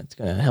learn from it, it's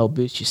going to help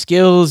boost your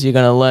skills, you're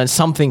going to learn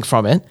something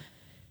from it,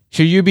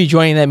 should you be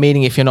joining that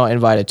meeting if you're not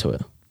invited to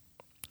it?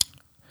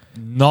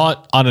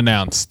 not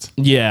unannounced.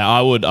 Yeah,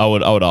 I would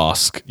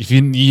ask.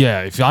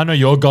 If I know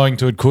you're going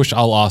to a Kush,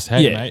 I'll ask.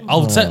 Hey, Yeah. mate,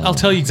 I'll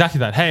tell you exactly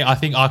that. Hey, I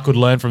think I could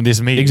learn from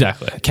this meeting.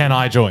 Exactly. Can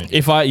I join?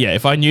 If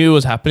I knew it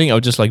was happening, I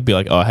would just like be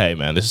like, oh hey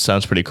man, this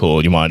sounds pretty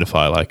cool. You mind if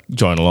I like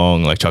join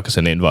along, like chuck us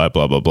an invite,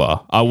 blah blah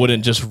blah. I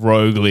wouldn't just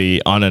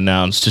roguely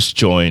unannounced just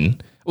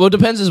join. Well, it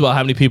depends as well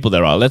how many people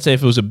there are. Let's say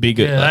if it was a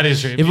bigger, that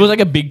is true. If it was like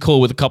a big call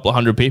with a couple of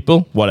hundred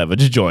people, whatever,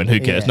 just join. Who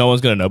cares? Yeah. No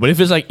one's gonna know. But if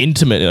it's like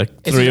intimate, like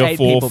It's 3 or 8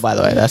 4, people, by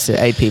the way. That's it.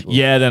 8 people.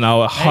 yeah, then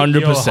I'll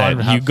 100%.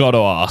 100 You got to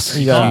ask.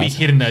 You You gotta can't be ask.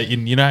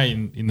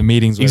 hidden in the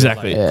meetings. Where it's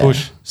Exactly. Like, Yeah.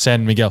 Kush,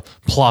 Send, Miguel,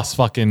 plus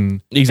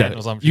fucking Exactly. 10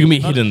 or something. You can be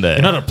You're not- hidden there.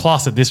 You're not a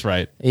plus at this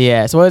rate.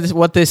 Yeah. So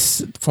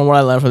from what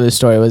I learned from this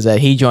story was that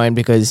he joined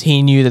because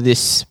he knew that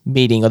this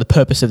meeting or the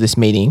purpose of this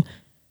meeting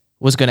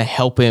was going to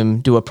help him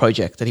do a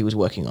project that he was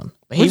working on.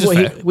 But Which is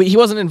fair. he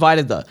wasn't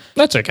invited though.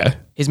 That's okay.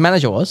 His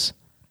manager was.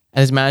 And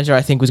his manager,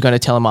 I think, was going to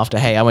tell him after,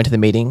 hey, I went to the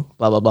meeting,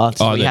 blah, blah, blah.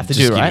 This is what you then have to just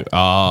do, give right? you-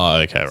 Oh,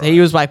 okay. So Right.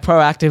 he was like,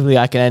 proactively,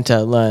 I can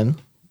enter, learn.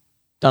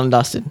 Done and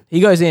dusted.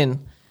 He goes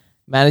in.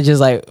 Manager's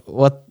like,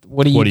 what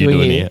are you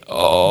doing here?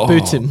 Oh,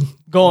 Boots him.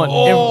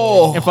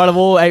 Gone. In front of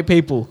all 8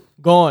 people.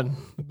 Gone.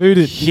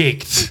 Booted.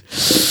 Kicked.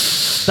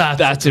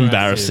 that's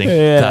embarrassing.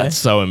 Yeah. That's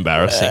so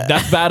embarrassing.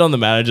 That's bad on the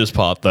manager's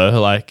part, though.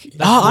 Like, you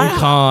I-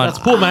 can't. That's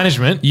poor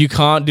management. You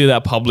can't do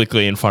that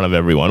publicly in front of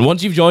everyone.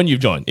 Once you've joined, you've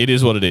joined. It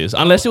is what it is.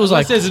 Unless it was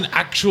Unless like, there's an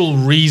actual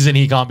reason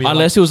he can't be.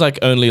 unless it was like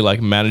only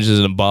like managers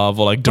and above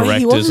or like But directors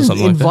he or wasn't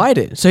something like that.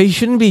 invited, so he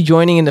shouldn't be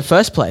joining in the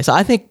first place.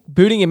 I think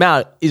booting him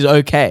out is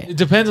okay. It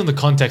depends on the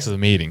context of the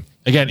meeting.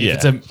 Again, Yeah.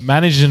 if it's a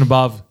manager and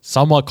above,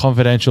 somewhat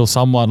confidential,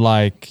 somewhat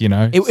like,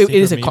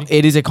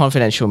 It is a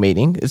confidential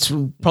meeting. It's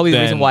probably the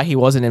Then- reason why he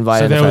wasn't invited.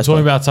 So in the they were first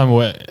talking place. about something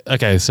where,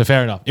 okay, so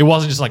fair enough. It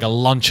wasn't just like a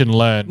lunch and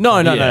learn. No,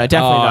 Yeah. definitely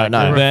Oh,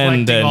 no. then-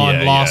 Reflecting on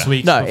yeah, last yeah.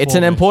 week's No, it's an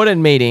performance.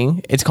 important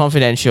meeting. It's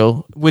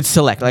confidential with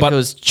select. Like But- it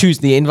was choose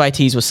the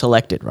invitees were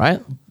selected, right?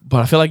 But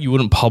I feel like you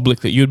wouldn't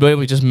publicly. You'd be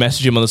able to just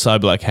message him on the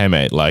side, be like, "Hey,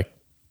 mate, like,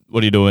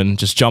 what are you doing?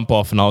 Just jump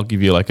off, and I'll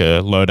give you like a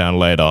lowdown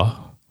later."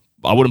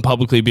 I wouldn't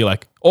publicly be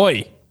like,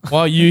 "Oi, why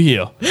are you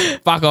here?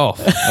 Fuck off,"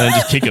 and then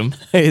just kick him.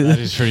 That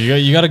is true.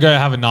 You got to go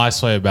have a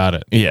nice way about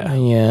it. Yeah.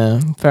 Yeah,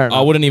 fair enough.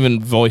 I wouldn't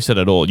even voice it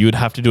at all. You would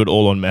have to do it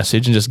all on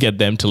message and just get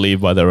them to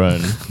leave by their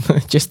own.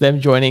 Just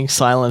them joining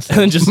silence And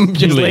then just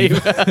leave.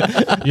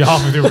 You're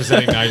halfway through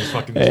presenting now. You just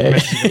fucking.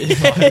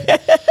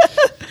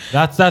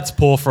 That's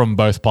poor from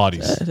both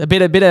parties. a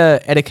bit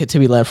of etiquette to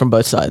be learned from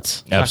both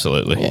sides.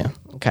 Absolutely. Yeah.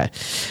 Okay.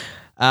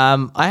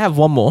 I have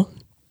one more.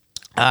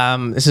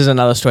 This is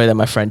another story that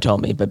my friend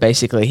told me, but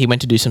basically he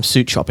went to do some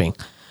suit shopping.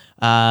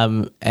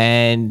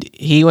 And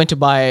he went to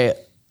buy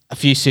a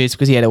few suits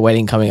because he had a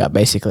wedding coming up,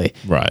 basically.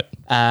 Right.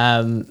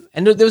 And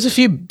there was a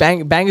few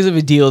bangers of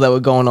a deal that were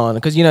going on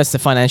because, you know, it's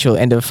the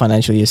end of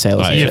financial year sales.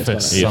 Right, EFS,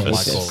 That's something what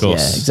like it is. that. Of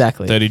course. Yeah,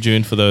 exactly. 30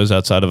 June for those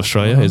outside of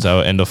Australia is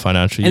our end of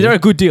financial And year. there are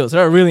good deals.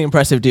 There are really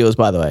impressive deals,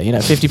 by the way. You know,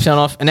 50%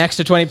 off, an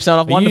extra 20%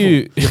 off. Wonderful.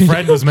 Your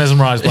friend was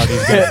mesmerized by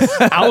these guys.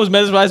 I was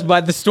mesmerized by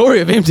the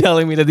story of him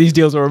telling me that these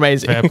deals were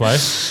amazing. Fair play.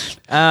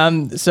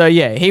 So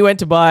yeah, he went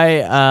to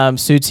buy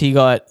suits. He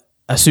got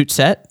a suit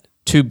set,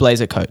 2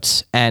 blazer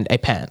coats, and a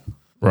pant.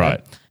 Right.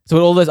 So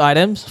with all those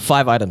items,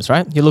 5 items,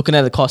 right? You're looking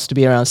at the cost to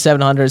be around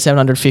 $700,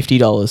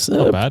 $750.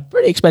 Not bad.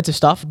 Pretty expensive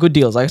stuff. Good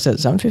deals, like I said,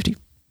 $750.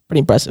 Pretty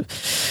impressive.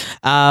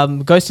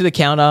 Goes to the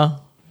counter,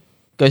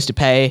 goes to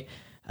pay.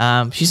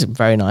 She's a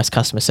very nice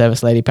customer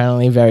service lady,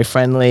 apparently, very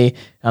friendly.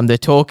 They're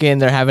talking,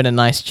 they're having a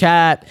nice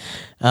chat.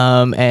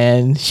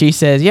 And she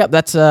says, yep,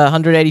 that's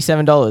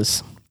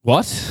 $187.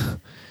 What?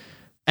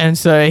 And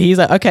so he's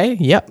like, okay,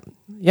 yep,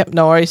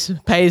 no worries.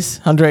 Pays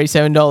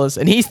 $187.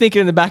 And he's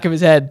thinking in the back of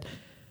his head,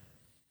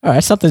 all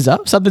right, something's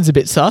up. Something's a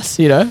bit sus,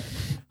 you know?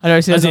 I know.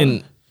 As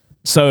in,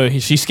 so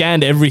she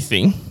scanned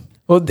everything.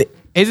 Well,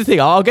 here's the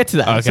thing. I'll get to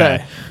that.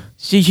 Okay.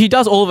 So she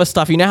does all of her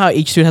stuff. You know how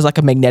each suit has like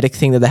a magnetic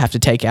thing that they have to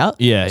take out?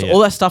 Yeah, So yeah. all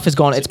that stuff is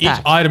gone. It's Each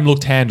packed. item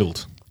looked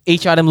handled.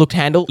 Each item looked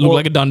handled. Looked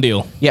like a done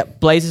deal.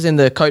 Yep. Blazers in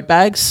the coat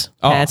bags,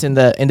 Oh. pants in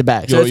the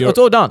bag. So You're- it's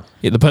all done.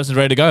 Yeah, the person's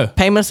ready to go.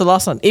 Payments the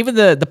last one. Even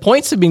the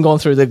points have been gone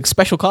through, the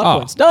special card Oh.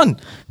 points. Done.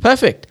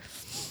 Perfect.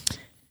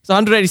 So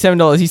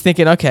 $187. He's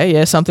thinking, okay,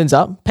 yeah, something's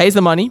up. Pays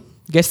the money,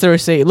 gets the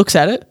receipt, looks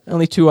at it.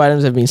 Only 2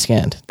 items have been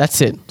scanned. That's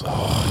it.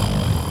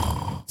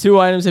 2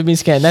 items have been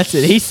scanned. That's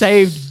it. He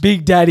saved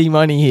Big Daddy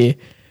money here.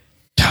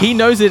 He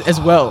knows it as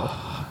well.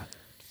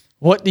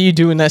 What do you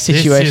do in that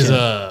situation? This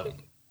is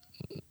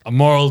a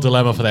moral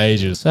dilemma for the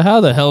ages. So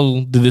how the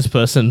hell did this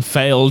person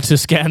fail to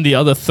scan the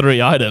other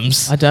 3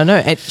 items? I don't know.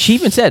 And she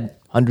even said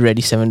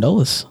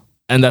 $187.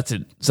 And that's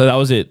it. So that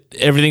was it.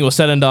 Everything was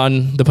said and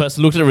done. The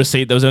person looked at the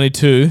receipt. There was only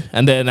 2,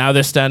 and now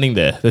they're standing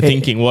there. They're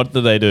thinking, "What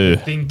do they do?"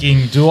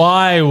 Thinking, do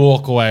I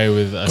walk away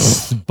with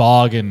a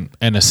bargain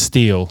and a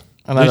steal?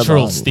 Another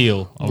Literal bargain.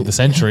 steal of the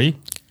century.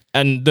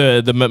 And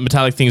the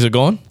metallic things are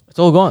gone. It's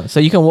all gone. So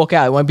you can walk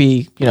out. It won't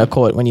be,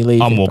 caught when you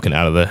leave. I'm walking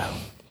out of there.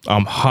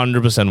 I'm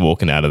 100%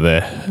 walking out of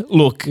there.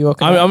 Look, You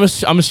walking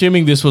I'm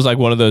assuming this was like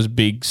one of those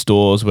big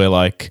stores where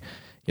like,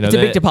 You know, It's a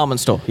big they're-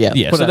 department store. Yeah.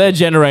 Yeah, Put so it- they're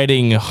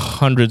generating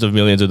hundreds of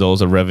millions of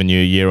dollars of revenue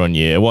year on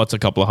year. What's a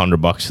couple of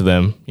 $100 to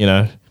them, you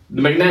know?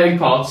 The magnetic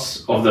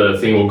parts of the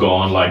thing will go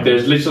on. Like,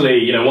 there's literally,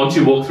 you know, once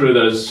you walk through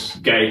those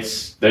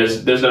gates,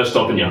 there's no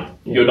stopping you.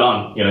 You're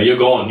done. You know, you're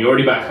gone. You're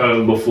already back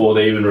home before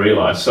they even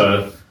realize.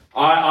 So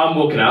I'm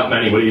walking out.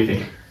 Manny, what do you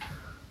think?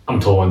 I'm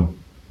torn.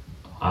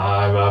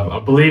 I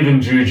believe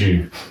in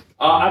juju.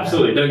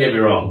 Absolutely. Don't get me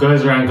wrong.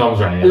 Goes around, comes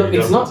around. Yeah, Look, you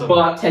it's gotta not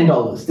put some- but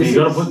 $10. This You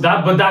gotta is- put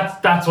that, but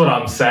that's what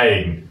I'm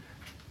saying.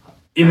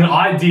 In an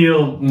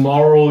ideal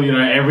moral, you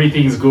know,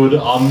 everything's good.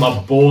 I'm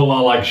a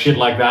baller, like shit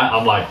like that.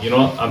 I'm like, you know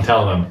what? I'm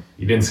telling them,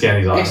 you didn't scan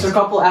these items. extra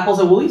couple apples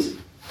at Woolies.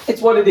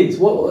 It's what it is.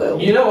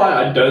 What, You know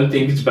why I don't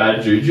think it's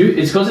bad juju?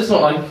 It's because it's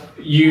not like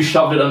you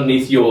shoved it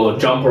underneath your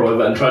jumper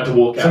over and tried to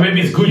walk out. So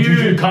maybe it's good You-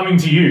 juju coming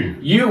to you.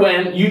 You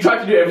went, you tried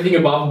to do everything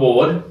above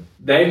board,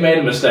 they've made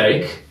a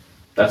mistake.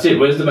 That's it.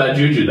 Where's the bad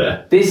juju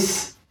there?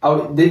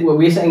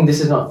 we're saying this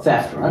is not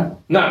theft, right?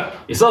 No,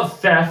 It's not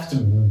theft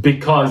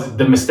because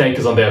the mistake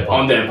is on their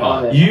part. on their part.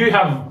 On their- You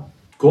have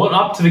gone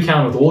up to the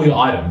counter with all your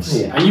items.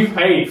 Yeah. And you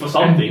paid for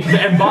something.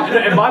 And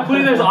by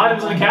putting those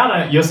items on the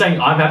counter, you're saying,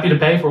 I'm happy to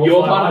pay for all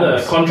Your 5 part of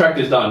items. the contract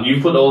is done.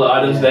 You put all the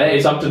items there.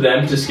 It's up to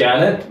them to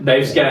scan it.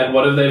 They've scanned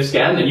whatever they've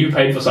scanned, and you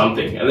paid for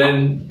something. And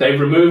then they've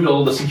removed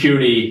all the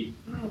security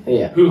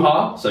Yeah.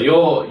 hoo-ha. So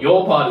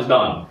your part is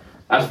done.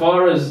 As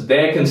far as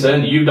they're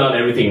concerned, you've done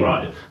everything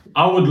right.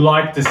 I would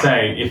like to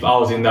say, if I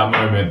was in that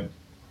moment,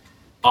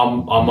 I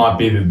might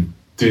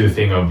do the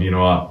thing of, you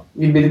know what,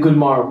 You'd be the good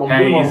moral.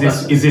 hey, good moral is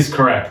person. this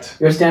correct?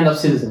 You're a stand-up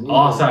citizen.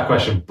 I'll ask that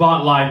question.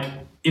 But like,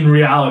 in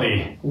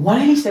reality, Why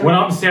did he say when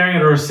I'm staring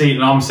at a receipt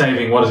and I'm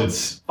saving, what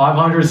is it,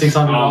 $500,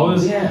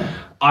 $600? Yeah.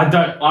 I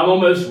don't. I'm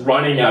almost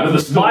running out of the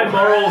store.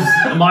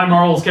 My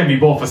morals can be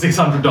bought for The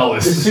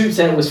 $600. suit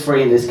set was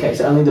free in this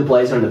case. Only the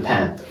blazer and the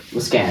pant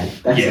was scanned.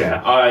 That's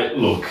Yeah, I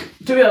look.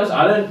 To be honest,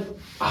 I don't.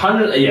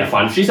 100. Yeah,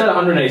 fine. If she said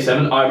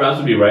 187, eyebrows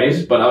would be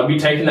raised, but I would be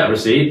taking that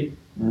receipt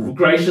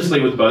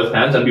graciously with both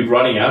hands and be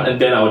running out, and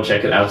then I would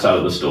check it outside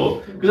of the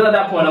store. Because at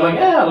that point, I'm like,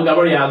 yeah, look, I'm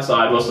already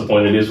outside. What's the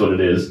point? It is what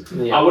it is.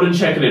 Yeah. I wouldn't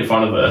check it in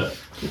front of her.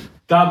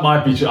 That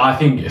might be true. I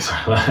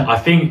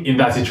think in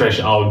that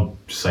situation, I would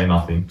just say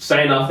nothing.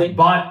 Say nothing.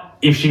 But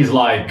if she's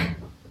like,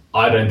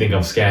 I don't think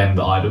I've scanned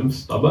the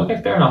items, I'll be like,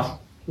 okay, fair enough.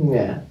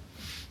 Yeah.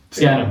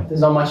 Scan them.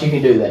 There's not much you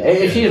can do there.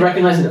 If she's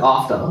recognized it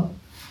after,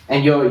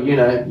 and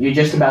you're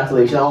just about to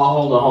leave, she's like,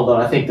 oh, hold on,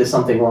 I think there's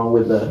something wrong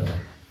with the.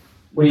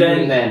 What are you Then-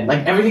 doing then?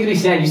 Like everything can be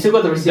scanned. You still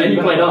got the receipt. Then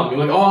you play dumb.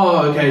 You're like,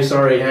 oh, okay,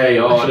 sorry, hey,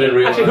 oh, I didn't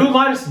realize. Actually, who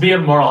might just be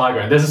at moral high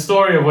ground? There's a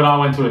story of when I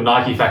went to a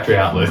Nike factory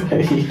outlet.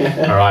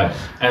 Yeah. All right,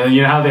 and then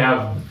you know how they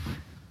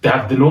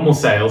have the normal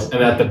sales,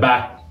 and at the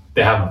back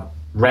they have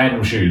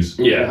random shoes.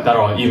 Yeah. That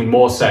are on even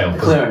more sale.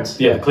 Clearance.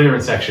 Yeah, the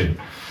clearance section.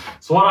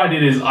 So what I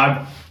did is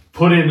I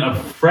put in a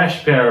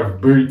fresh pair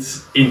of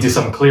boots into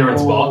some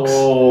clearance box,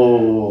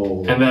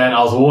 Oh. and then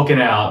I was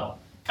walking out.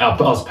 I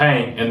was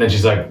paying, and then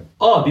she's like,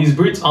 "Oh, these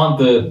boots aren't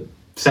the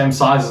same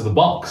size as the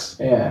box."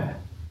 Yeah.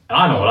 And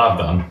I know what I've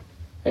done.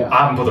 Yeah. I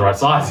haven't put the right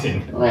size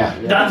in. Yeah.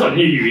 That's on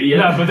you, you idiot.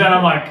 No, but then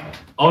I'm like,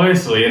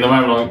 obviously, in the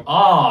moment,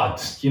 I'm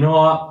like, you know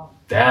what?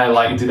 They're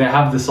like, do they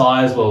have the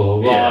size? Blah, blah,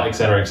 blah, Yeah. et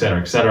cetera, et cetera,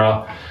 et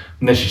cetera.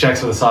 And then she checks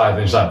for the size,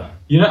 and she's like,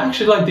 you know,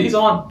 actually, like, these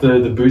aren't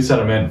the boots that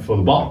are meant for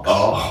the box.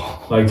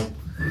 Oh. Like,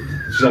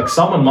 she's like,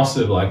 someone must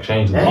have, like,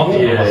 changed the box.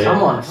 Yeah, And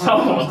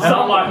someone.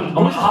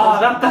 I'm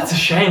like, that's a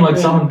shame. Like,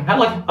 someone,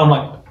 I'm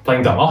like,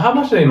 playing dumb. Oh, how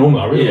much are they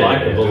normally? I really Yeah,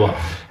 like it, yeah. blah,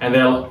 blah. And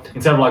they're, like,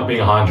 instead of, like, being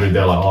 100,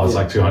 they're like, oh, it's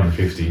like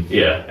 250.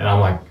 Yeah. And I'm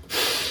like,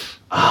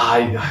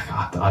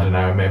 I don't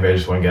know, maybe I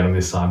just won't get them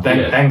this time.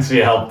 Yeah. Thanks for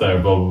your help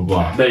though, blah, blah,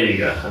 blah. There you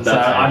go. And So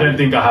I don't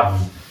think I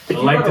have a You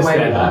leg got to away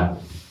with stand that. on.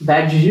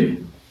 Bad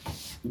juju.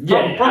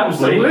 Yeah, Probably.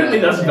 absolutely.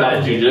 That's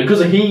bad juju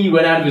because he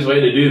went out of his way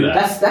to do that.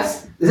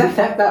 That's is that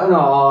theft? That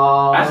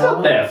no. That's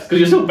not theft because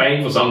you're still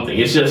paying for something.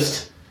 It's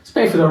just It's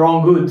paying for the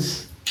wrong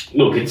goods.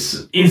 look, it's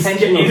Is, a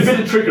bit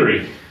of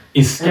trickery.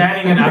 is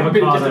scanning an Just a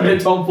bit avocado,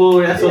 of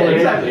tomfoolery. That's all Yeah, it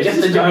is. exactly. Just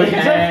It's a just joke.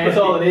 exactly. That's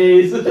all it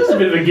is. Just a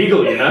bit of a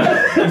giggle, you know.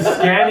 is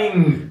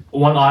scanning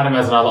one item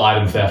as another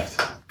item theft?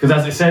 Because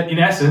as I said, in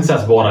essence,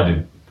 that's what I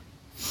did.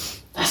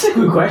 That's a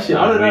good question.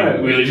 I don't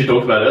know. We literally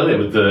talked about it earlier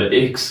with the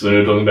Ix when we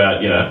were talking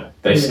about,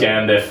 they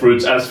scan their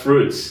fruits as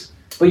fruits.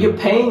 But you're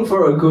paying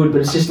for a good,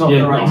 but it's just not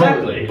the right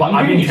exactly. But I'm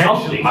I've giving you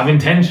intentionally, something. I've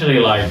intentionally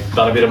like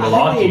done a bit of I think the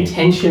malarkey.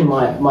 intention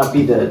might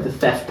be the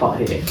theft part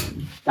here.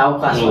 That will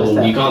classify as Well,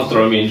 theft. you can't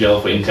throw me in jail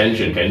for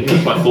intention, can you?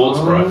 That's my thoughts,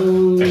 bro.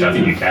 Actually, I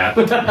think you can.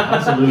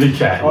 Absolutely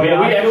can. Oh, yeah,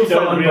 we I actually killed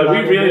don't someone, really, but we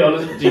I- really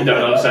honestly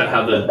don't understand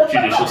how the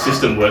judicial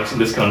system works in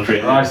this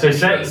country. Alright, so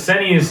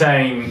Seni is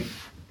saying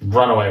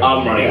run away with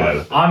I'm it. running away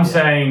with it. I'm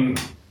saying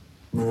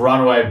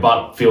run away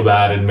but feel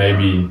bad and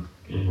maybe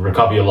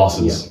recover your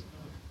losses. Yeah.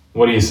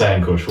 What are you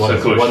saying, Kush?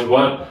 So, Kush,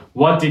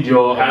 what did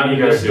your How did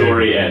ego the do?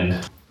 story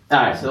end?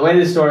 Alright, so the way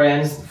the story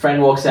ends,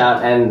 friend walks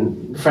out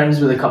and friends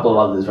with a couple of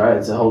others, right?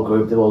 It's a whole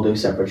group, they're all doing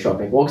separate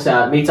shopping. Walks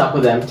out, meets up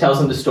with them, tells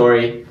them the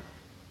story.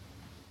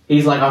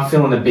 He's like, I'm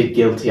feeling a bit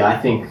guilty. I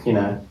think,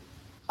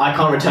 I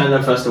can't return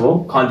them first of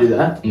all. Can't do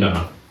that.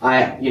 No.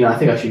 I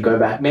think I should go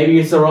back. Maybe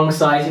it's the wrong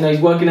size.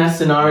 He's working out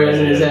scenarios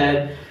in his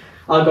head.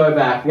 I'll go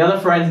back. The other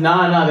friends,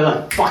 nah, they're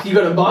like, fuck, you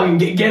got a bug and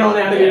get on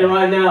out of here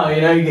right now.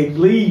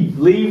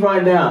 Leave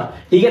right now.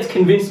 He gets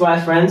convinced by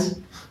his friends,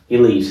 he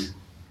leaves.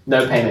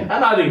 No payment.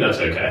 And I think that's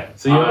okay.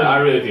 So I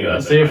really think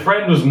that's so your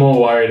friend was more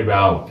worried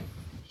about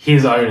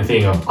his own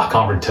thing of, I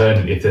can't return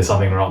it if there's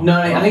something wrong. No,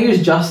 I think he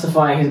was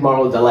justifying his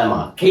moral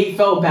dilemma. He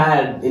felt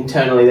bad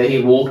internally that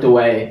he walked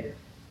away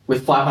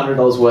with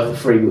 $500 worth of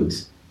free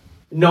goods,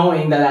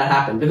 knowing that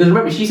happened. Because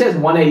remember, she says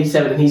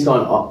 187 and he's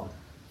gone, oh,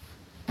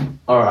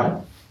 all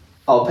right,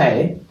 I'll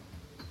pay.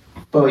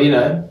 But,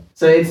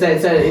 so it's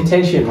that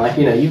intention,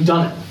 you've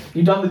done it.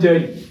 You've done the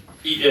dirty.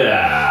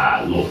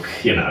 Yeah, look,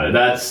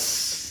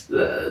 that's...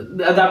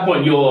 at that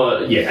point,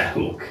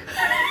 look.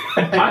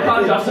 I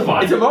can't justify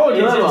it. It's a moral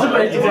dilemma.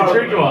 It's a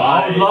tricky one.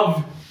 I would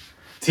love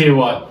to hear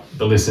what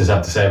the listeners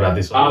have to say about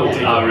this one.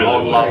 I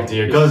would love to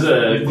hear. Because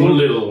a good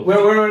little...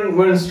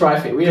 We're in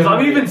strife here. Because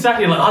I'm even sat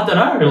here I don't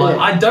know.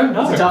 I don't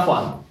know. It's a tough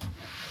one.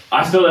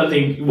 I still don't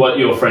think what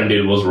your friend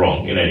did was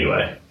wrong in any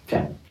way.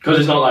 Okay. Because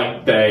it's not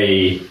like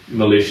they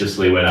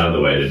maliciously went out of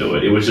the way to do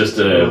it. It was just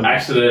an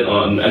accident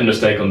and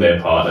mistake on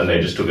their part, and they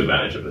just took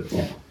advantage of it.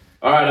 Yeah.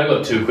 All right, I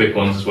got 2 quick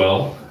ones as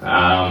well.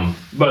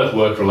 Both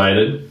work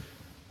related.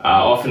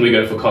 Often we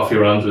go for coffee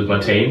runs with my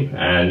team,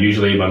 and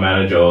usually my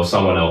manager or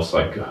someone else,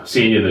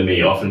 senior than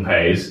me, often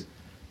pays.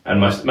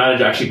 And my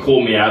manager actually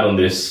called me out on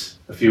this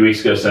a few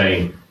weeks ago,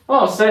 saying,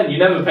 "Oh, Sen, you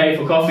never pay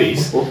for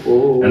coffees."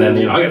 And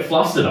then I get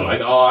flustered. I'm like,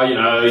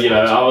 you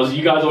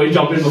guys always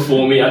jump in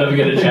before me. I never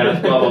get a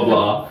chance. Blah blah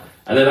blah.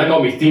 And then that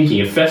got me thinking.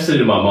 It festered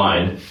in my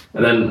mind.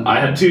 And then I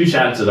had 2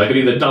 chances. I could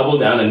either double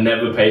down and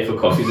never pay for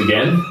coffees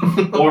again,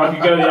 or I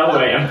could go the other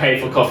way and pay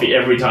for coffee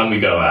every time we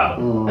go out.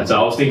 And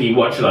so I was thinking,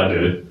 what should I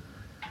do?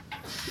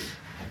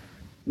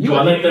 You've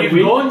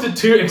gone to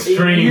 2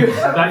 extremes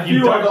that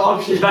you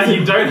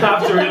don't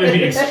have to really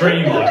be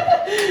extreme on.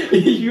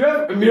 You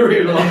have a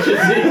myriad of options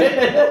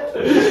here.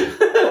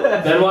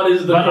 Then what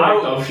is the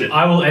correct option?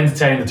 I will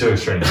entertain the 2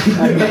 extremes.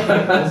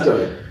 Okay, let's do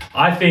it.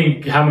 I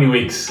think, how many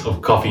weeks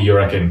of coffee you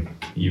reckon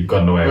you've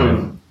gotten away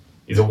with?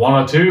 Is it 1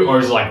 or 2, or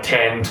is it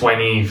 10,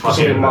 20,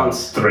 2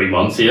 months? 3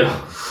 months, yeah.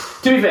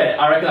 To be fair,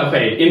 I reckon I've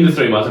paid, in the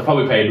 3 months, I've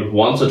probably paid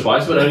once or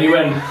twice, but only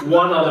when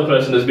one other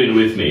person has been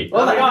with me.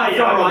 Well, And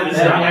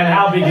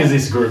how big is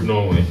this group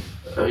normally?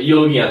 You're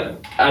looking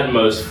at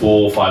most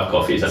 4 or 5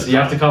 coffees. So you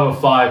have to cover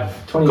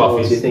 5 $20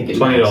 coffees. you think it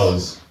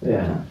 $20.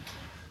 Yeah.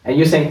 And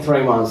you're saying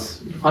 3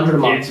 months, 100 a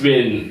month. It's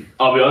been,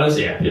 I'll be honest,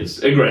 it's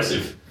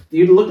aggressive.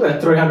 You'd look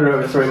at 300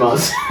 over 3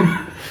 months.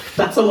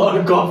 That's a lot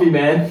of coffee,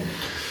 man.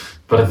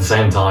 But at the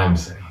same time,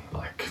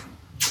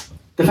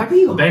 The fact that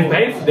you they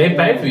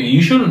pay for you.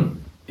 You shouldn't.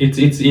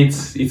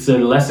 It's a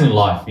lesson in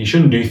life. You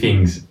shouldn't do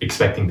things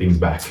expecting things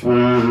back.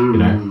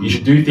 You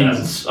should do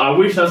things. I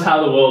wish that's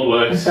how the world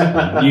works.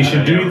 You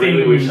should do I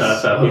really wish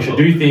that's how things. You should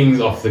do things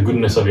off the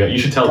goodness of your. You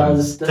should tell them.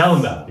 Does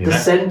them that.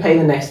 Does Sen pay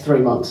the next 3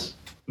 months?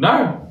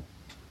 No.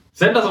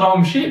 Zen doesn't owe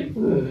him shit.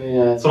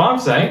 Yeah. That's what I'm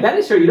saying. That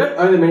is true. You don't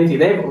owe them anything.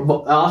 They've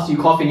asked you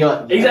coffee and you're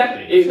like...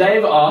 Exactly. If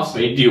they've asked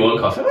me, do you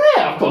want coffee?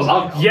 Yeah, of course.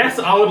 Yes,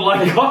 I would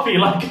like coffee.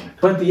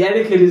 But the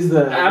etiquette is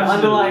the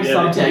underlying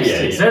Absolutely,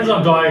 subtext. yeah. Zen's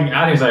not going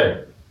out and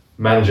say,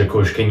 Manager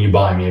Kush, can you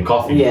buy me a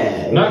coffee? No,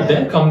 yeah.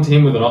 then come to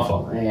him with an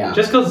offer. Yeah.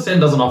 Just because Zen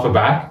doesn't offer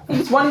back.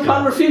 It's one he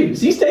can't refuse.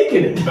 He's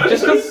taking it.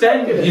 Just because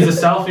Zen is a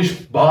selfish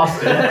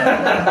bastard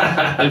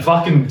and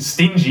fucking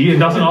stingy and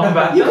doesn't offer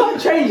back. You can't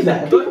change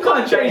that. People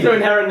can't change their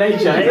inherent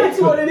nature.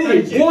 That's what it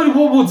is.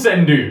 What would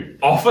Zen do?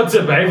 Offer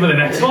to pay for the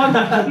next one?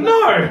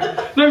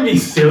 No! Don't be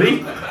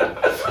silly.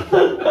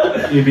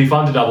 It'd be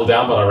fun to double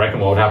down, but I reckon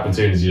what would happen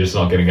soon is you're just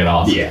not going to get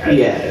asked. Yeah.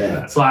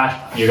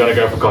 / you're going to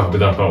go for coffee, but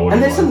that's not what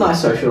And you there's some want.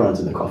 nice social runs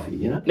in the coffee,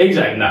 you know?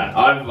 Exactly. No,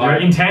 There are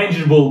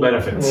intangible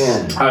benefits.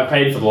 Yeah. I've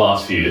paid for the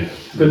last few. Good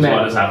That's man.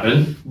 what has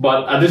happened.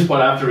 But at this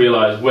point, I have to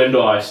realize, when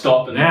do I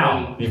stop? And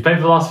Now, you've paid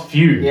for the last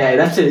few. Yeah,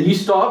 that's it. You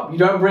stop, you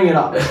don't bring it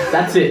up.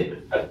 That's it.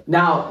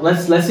 Now,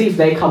 let's see if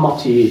they come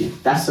up to you.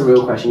 That's the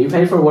real question. You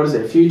paid for, what is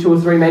it, a few, 2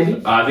 or 3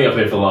 maybe? I think I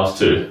paid for the last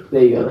 2.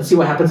 There you go. Let's see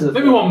what happens to the...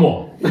 Maybe one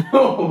more. Maybe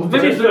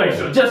Just to make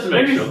sure. Just to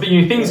make Maybe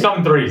sure. things come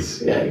in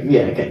threes.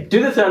 Yeah, okay.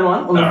 Do the third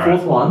one. On the All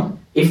fourth right. one,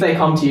 if they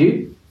come to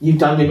you, you've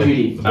done your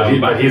duty.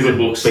 But here's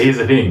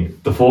the thing.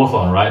 The fourth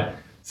one, right?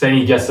 Say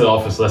he gets to the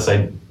office, let's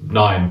say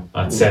 9,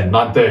 that's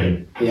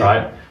 9:30, Yeah.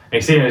 right? And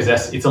you see his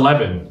desk, it's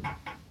 11.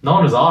 No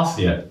one has asked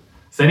yet.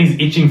 So then he's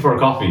itching for a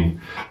coffee.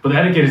 But the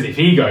etiquette is if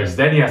he goes,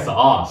 then he has to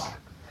ask.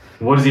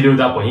 What does he do at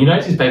that point? He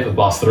knows he's paid for the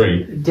past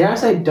 3. Dare I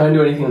say, don't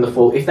do anything on the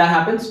fourth. If that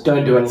happens,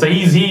 don't do So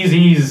anything.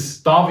 he's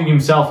starving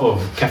himself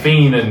of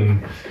caffeine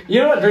and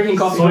You're not drinking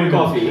coffee Soy for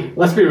coffee.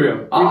 Let's be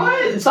real.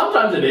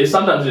 Sometimes it is.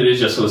 Sometimes it is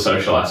just for the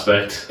social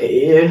aspect.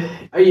 Yeah.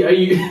 Are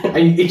you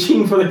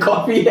itching for the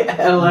coffee at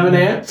 11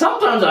 a.m.?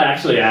 Sometimes I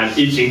actually am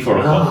itching for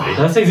a coffee.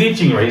 that's he's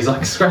itching, right? He's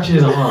like scratching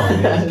his arm.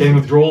 He's getting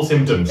withdrawal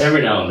symptoms.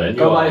 Every now and then.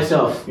 Go you by are.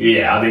 yourself.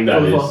 Yeah, I think For that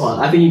the is. fourth one.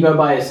 I think you go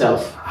by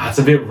yourself. That's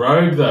a bit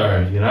rogue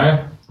though, you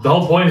know? The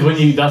whole point is when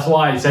you. That's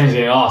why Sandy's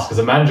getting asked because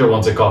the manager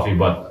wants a coffee,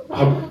 but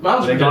I'm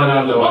just They going got it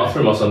out of the out of the way.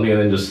 bathroom or something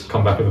and then just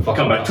come back with the fucking.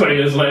 come back 20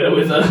 minutes later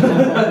with it.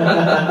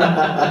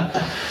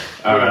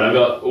 Alright, I've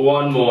got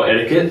one more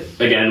etiquette.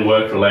 Again,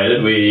 work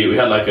related. We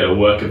had like a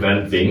work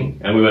event thing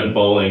and we went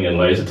bowling and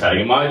laser tag.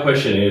 And my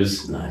question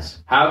is, Nice.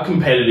 how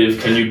competitive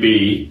can you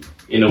be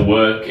in a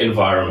work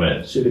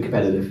environment? Super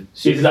competitive.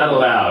 Is that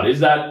allowed?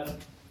 Is that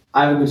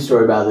I have a good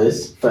story about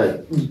this,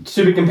 but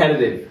super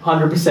competitive,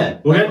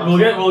 100%.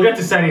 We'll get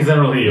to Sandy's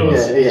then we'll hear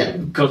yours. Yeah.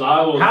 because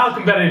I was How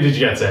competitive did you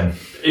get, Sam?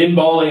 in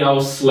bowling, I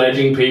was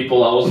sledging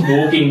people. I was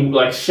walking,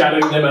 like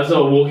shadowing them as they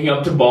were walking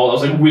up to bowl. I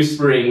was like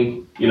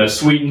whispering,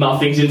 sweet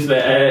nothings into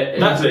their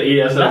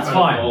ears. That's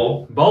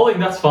fine. Bowling,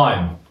 that's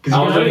fine. Because I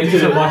you was can only doing do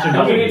it so to, much in I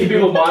was doing it to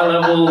bowling. people my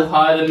level,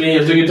 higher than me. I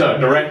was doing it to a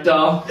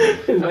director.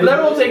 But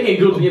they're all taking a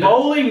good,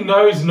 Bowling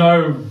knows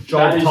no That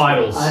job is-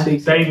 titles. I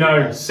think so. They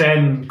know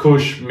Sen,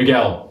 Kush,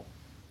 Miguel,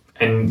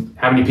 and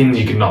how many pins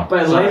you can knock.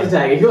 But laser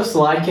tag, if you're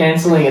slide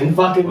cancelling and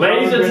fucking.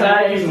 Laser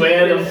tag is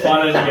where the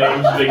fun of the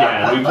games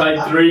began. We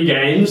played 3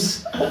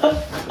 games.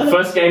 The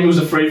first game was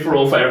a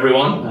free-for-all for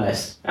everyone.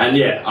 Nice. And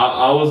yeah,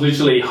 I was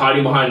literally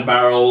hiding behind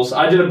barrels.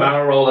 I did a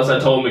barrel roll as I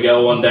told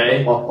Miguel one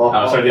day. The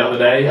other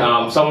day.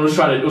 Someone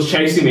was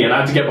chasing me and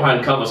I had to get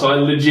behind cover. So I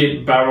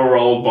legit barrel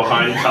rolled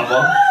behind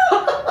cover.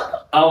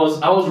 I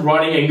was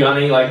running and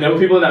gunning, like there were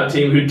people in our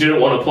team who didn't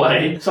want to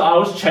play. So I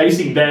was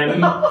chasing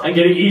them and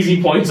getting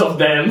easy points off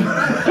them.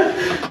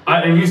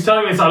 And he was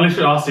telling me this, I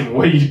literally asked him,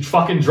 were you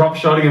fucking drop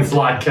shotting and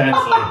slide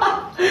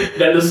cancelling?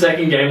 Then the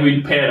second game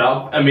we paired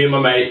up and me and my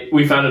mate,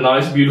 we found a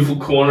nice beautiful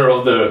corner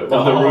of the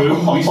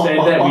room. We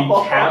stayed there, we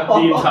camped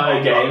the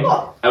entire game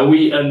and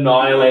we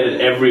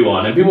annihilated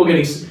everyone. And people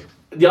were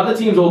the other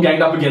teams all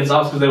ganged up against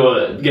us because they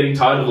were getting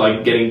tired of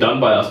like getting done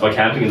by us by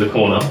camping in the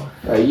corner.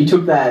 Right, you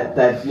took that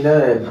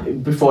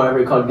before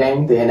every COD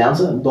game, the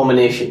announcer,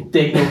 domination.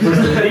 He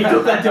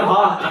took that to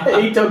heart.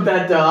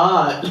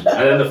 And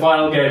then the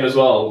final game as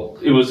well,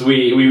 it was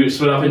we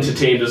split up into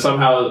teams and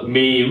somehow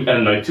me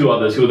and like 2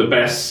 others who were the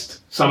best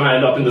somehow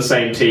ended up in the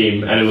same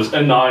team and it was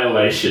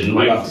annihilation. I'd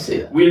Like love to see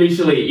that. we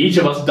literally, each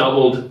of us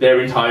doubled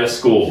their entire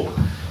score.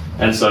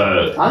 And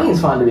so, I think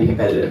it's fun to be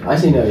competitive. I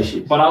see no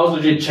issues. but I was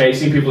legit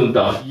chasing people in the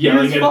dark,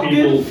 yelling He at was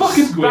people.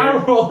 fucking square.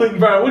 barrel rolling,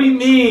 bro. What do you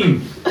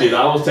mean? Dude,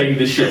 I was taking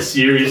this shit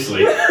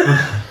seriously.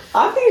 I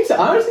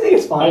honestly think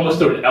it's fun. Almost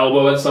threw an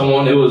elbow at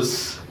someone. It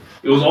was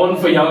on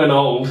for young and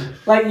old.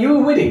 Like you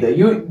were winning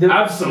though.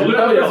 Absolutely,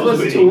 The I purpose was was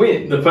winning. to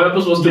win. The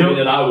purpose was to You know- win,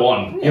 and I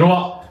won. You know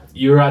what?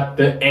 You're at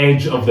the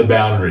edge of the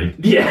boundary.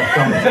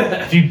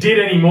 Yeah. If you did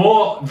any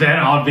more, then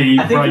I'd be,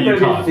 I think bro, you're you going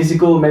to be can't.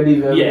 physical, maybe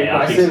verbally Yeah,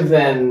 I think aggressive.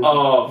 Then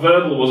Oh,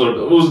 verbal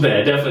was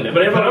there definitely, but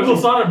But everyone Oval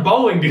started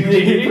bowling, didn't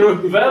you?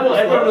 verbal.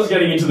 Everyone was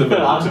getting into the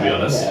verbal, to be Okay,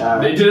 honest. yeah,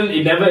 alright.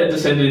 It never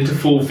descended into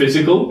full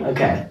physical,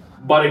 okay.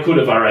 but it could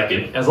have, I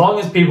reckon. As long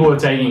as people were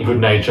taking good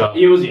nature,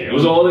 It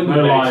was all in no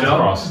good lines nature.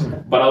 crossed.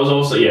 But I was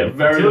also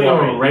very Until you were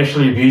worried.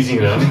 racially abusing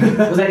them.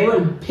 Was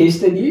anyone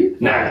pissed at you?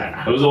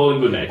 Nah, it was all in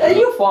good nature. Yeah,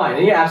 you're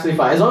fine. You're absolutely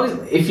fine. As long as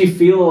if you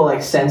feel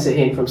like sense a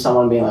hint from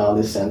someone being like, "Oh,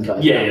 this sounds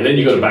like." Yeah, then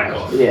you got to back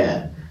off.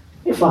 Yeah,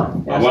 you're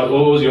fine. Yeah, What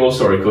was your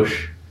story,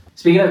 Kush?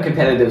 Speaking of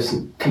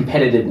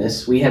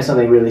competitiveness, we had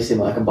something really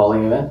similar, like a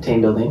bowling event, team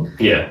building.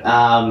 Yeah.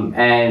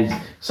 And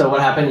so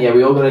what happened? Yeah,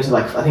 we all got into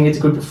like I think it's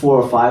a group of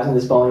 4 or 5 in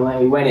this bowling lane.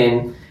 We went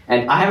in,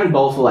 and I haven't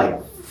bowled for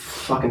like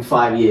fucking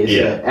 5 years.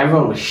 Yeah. So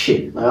everyone was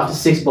shit. Like after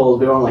 6 bowls,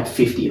 we were on like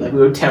 50. Like we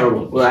were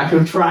terrible. We were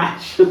actual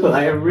trash.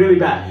 Like really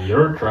bad.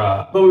 You're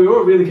trash. But we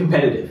were really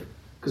competitive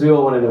because we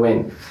all wanted to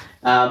win.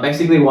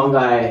 Basically, one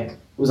guy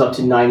was up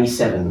to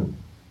 97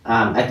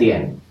 at the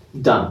end.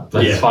 Done.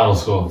 That's Yeah. his final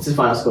score. That's his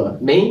final score.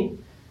 Me,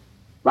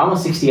 round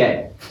was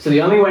 68. So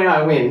the only way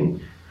I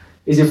win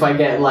is if I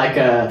get like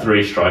a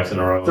 3 strikes in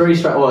a row. 3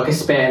 strike, or like a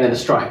spare and then a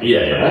strike.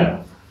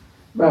 Yeah.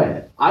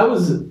 Right. I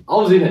was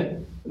in it.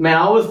 Man,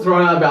 I was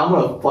throwing out about, I'm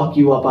gonna fuck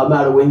you up. I'm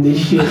about to win this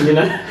shit, you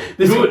know?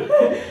 Good.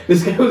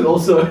 This guy was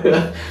also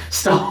a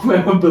staff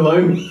member below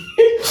me.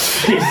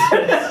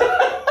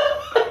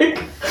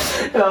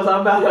 And I was like,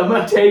 I'm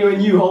about to tell you a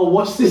new hole.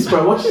 Watch this,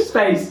 bro. Watch this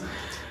space.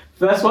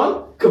 First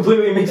one,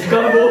 completely missed.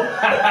 Got the ball.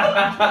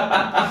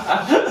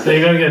 So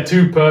you're gonna get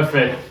 2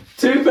 perfect.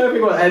 2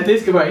 perfect ones. And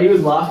this guy, bro, he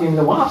was laughing. And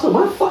I was like,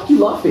 why the fuck are you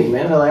laughing,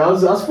 man? Like, I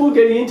was full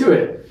getting into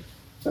it.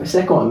 So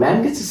second one,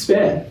 man gets a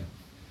spare.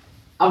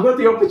 I've got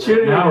the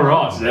opportunity. Now we're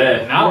on.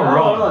 Yeah. Now we're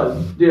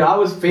on. Dude, I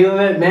was feeling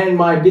it, man.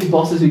 My big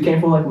bosses who came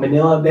from like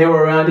Manila, they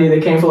were around here.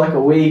 They came for like a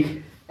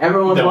week.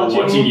 Everyone's They were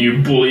watching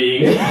you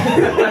bullying.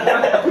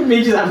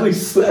 Me just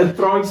absolutely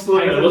throwing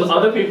Hang on, was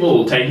other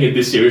people taking it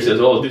this serious as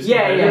well?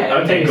 Yeah.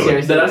 Okay, take it good.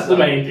 seriously. That's the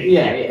main thing.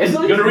 Yeah. It's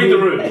not You gotta just read the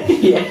me. room.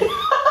 Yeah.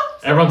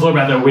 Everyone's talking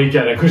about their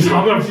weekend because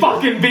I'm gonna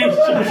fucking beat you.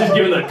 Just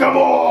giving the come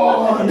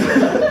on,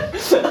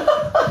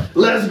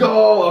 let's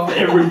go after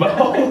every ball.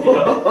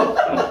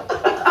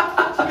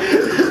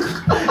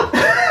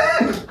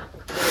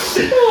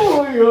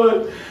 Oh my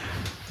god.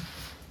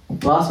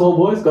 Last ball,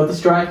 boys, got the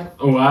strike.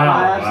 Wow.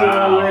 I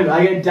absolutely win.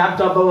 I get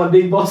dapped up by my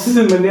big bosses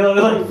in Manila.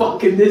 They're like,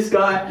 fucking this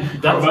guy.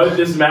 Promote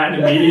this man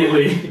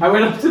immediately. I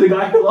went up to the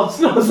guy who lost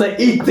and I was like,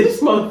 eat this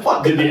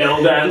motherfucker. Did the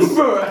L dance.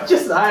 Bro,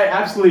 I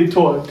absolutely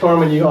tore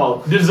him a new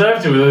hole.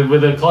 Deserve to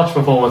with a clutch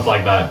performance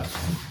like that.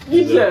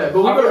 You deserve it, but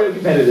we got really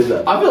competitive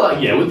though. I feel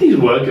like, yeah, with these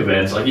work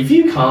events, like, if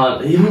you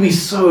can't, it would be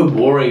so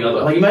boring.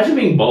 Like, imagine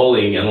being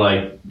bowling and,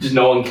 like, just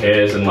no one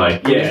cares and,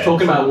 like, We're just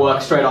talking about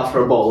work straight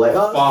after a bowl. Like,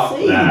 oh, Fuck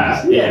seeds.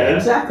 that, Yeah, yeah.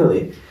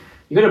 exactly.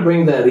 You gotta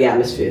bring the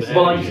atmosphere.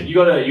 But, like, you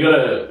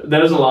gotta,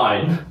 there's a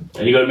line,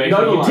 and you gotta make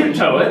sure you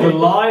tiptoe The it.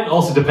 line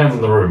also depends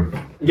on the room.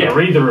 Yeah.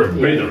 Read the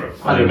room. Read the room.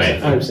 I think, mate.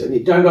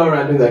 100%. Don't go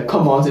around doing the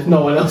commands if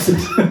no one else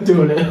is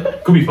doing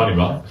it. Could be funny,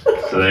 but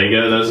So there you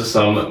go. Those are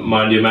some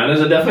mind your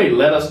manners. And definitely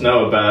let us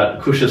know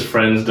about Kush's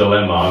friend's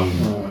dilemma.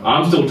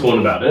 I'm still torn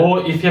about it. or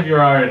if you have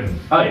your own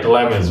Oh, yeah.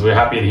 dilemmas, we're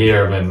happy to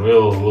hear them, and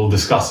we'll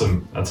discuss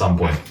them at some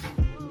point.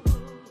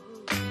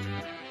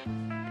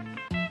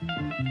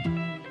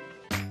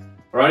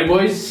 Alrighty,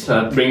 boys.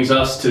 That brings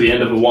us to the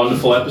end of a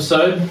wonderful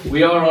episode.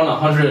 We are on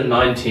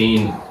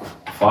 119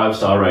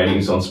 5-star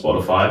ratings on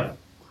Spotify.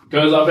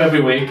 Goes up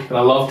every week, and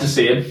I love to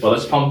see it, but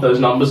let's pump those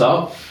numbers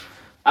up.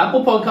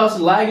 Apple Podcasts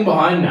is lagging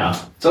behind now.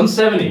 It's on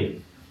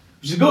 70,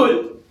 which is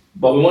good,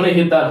 but we want to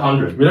hit that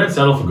 100. We don't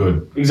settle for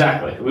good.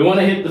 Exactly. We want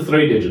to hit the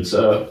 3 digits.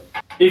 So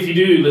if you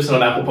do listen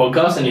on Apple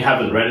Podcasts and you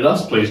haven't rated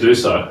us, please do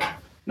so.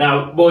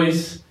 Now,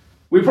 boys,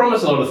 we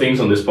promise a lot of things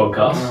on this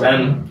podcast,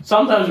 and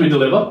sometimes we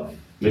deliver.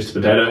 Mr.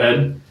 Potato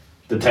Head,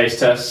 the taste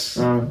tests.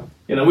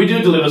 You know, we do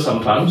deliver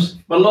sometimes,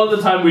 but a lot of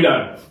the time we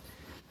don't.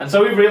 And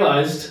so we've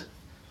realized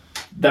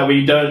that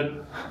we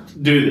don't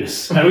do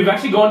this. And we've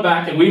actually gone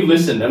back and we've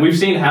listened and we've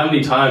seen how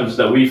many times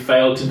that we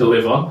failed to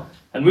deliver,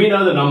 and we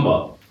know the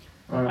number.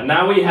 And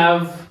now we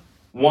have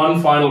one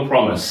final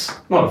promise.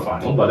 Not a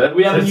final, but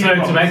we have a new So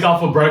promise. to make up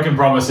for broken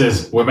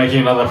promises, we're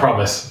making another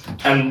promise.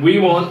 And we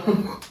want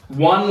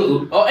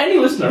one, or any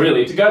listener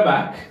really, to go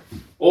back,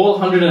 all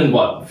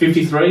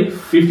 53,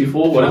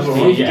 54, whatever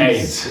it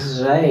was.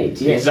 58.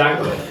 Right, yeah.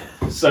 Exactly.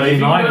 So if you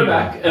 90 go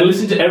back and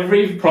listen to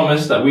every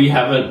promise that we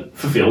haven't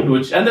fulfilled,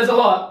 and there's a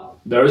lot,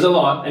 there is a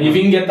lot, and if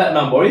you can get that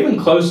number, or even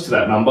close to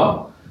that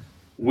number,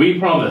 we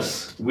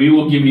promise we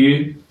will give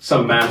you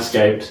some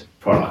Manscaped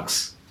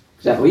products.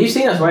 Exactly. Well, you've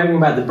seen us raving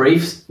about the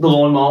briefs, the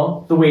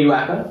lawnmower, the weed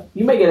whacker.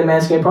 You may get a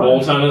Manscaped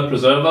product. Alternate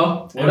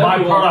preserver. And by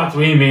whatever you want. product,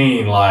 we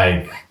mean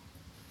like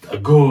a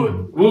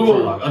good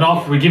Ooh.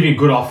 product. We give you a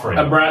good offering.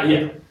 A brand,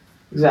 yeah.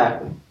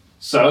 Exactly.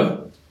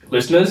 So,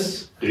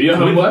 listeners, do your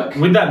homework.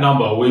 With that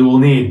number, we will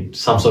need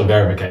some sort of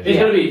verification. It's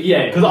going to be,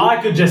 yeah. Because I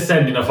could just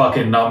send in a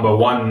fucking number,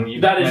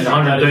 That is and true,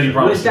 130 that is true.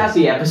 promises. List out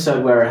the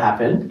episode where it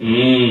happened.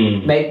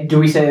 Do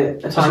we say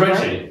a A time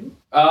frame?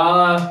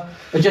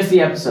 spreadsheet. Or just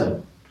the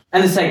episode?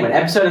 And the segment.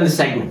 Episode and the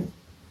segment.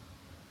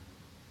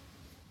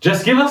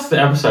 Just give us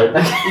the episode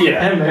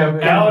Yeah.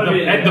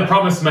 and the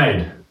promise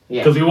made.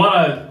 Yeah. Because we want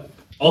to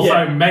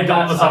also make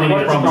up for some of quote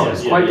these the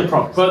promises. promise. Quote the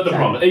promise. Quote the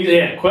promise.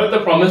 Yeah, quote the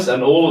promise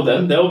and all of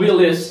them. There will be a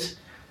list.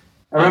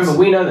 Remember,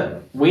 we know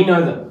them. We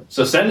know them.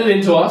 So send it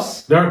in to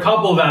us. There are a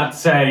couple that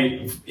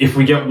say if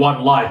we get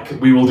one like,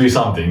 we will do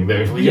something.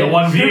 If we Yeah, get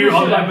one view super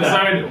on the shit like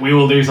that. episode, we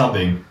will do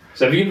something.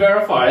 So if you can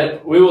verify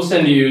it, we will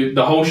send you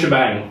the whole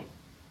shebang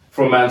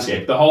from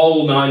Manscaped. The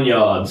whole 9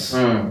 yards.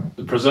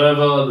 The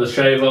preserver, the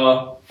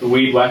shaver, the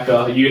weed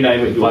whacker, you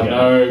name it, you'll But get it.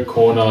 no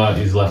corner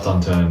is left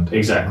unturned.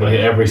 Exactly. We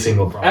hit every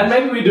single promise. And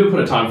maybe we do put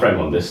a time frame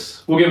on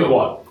this. We'll give it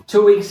what?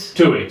 2 weeks.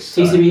 2 weeks.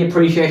 TCB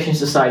Appreciation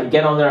Society.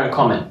 Get on there and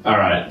comment.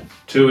 Alright.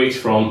 2 weeks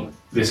from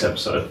this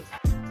episode.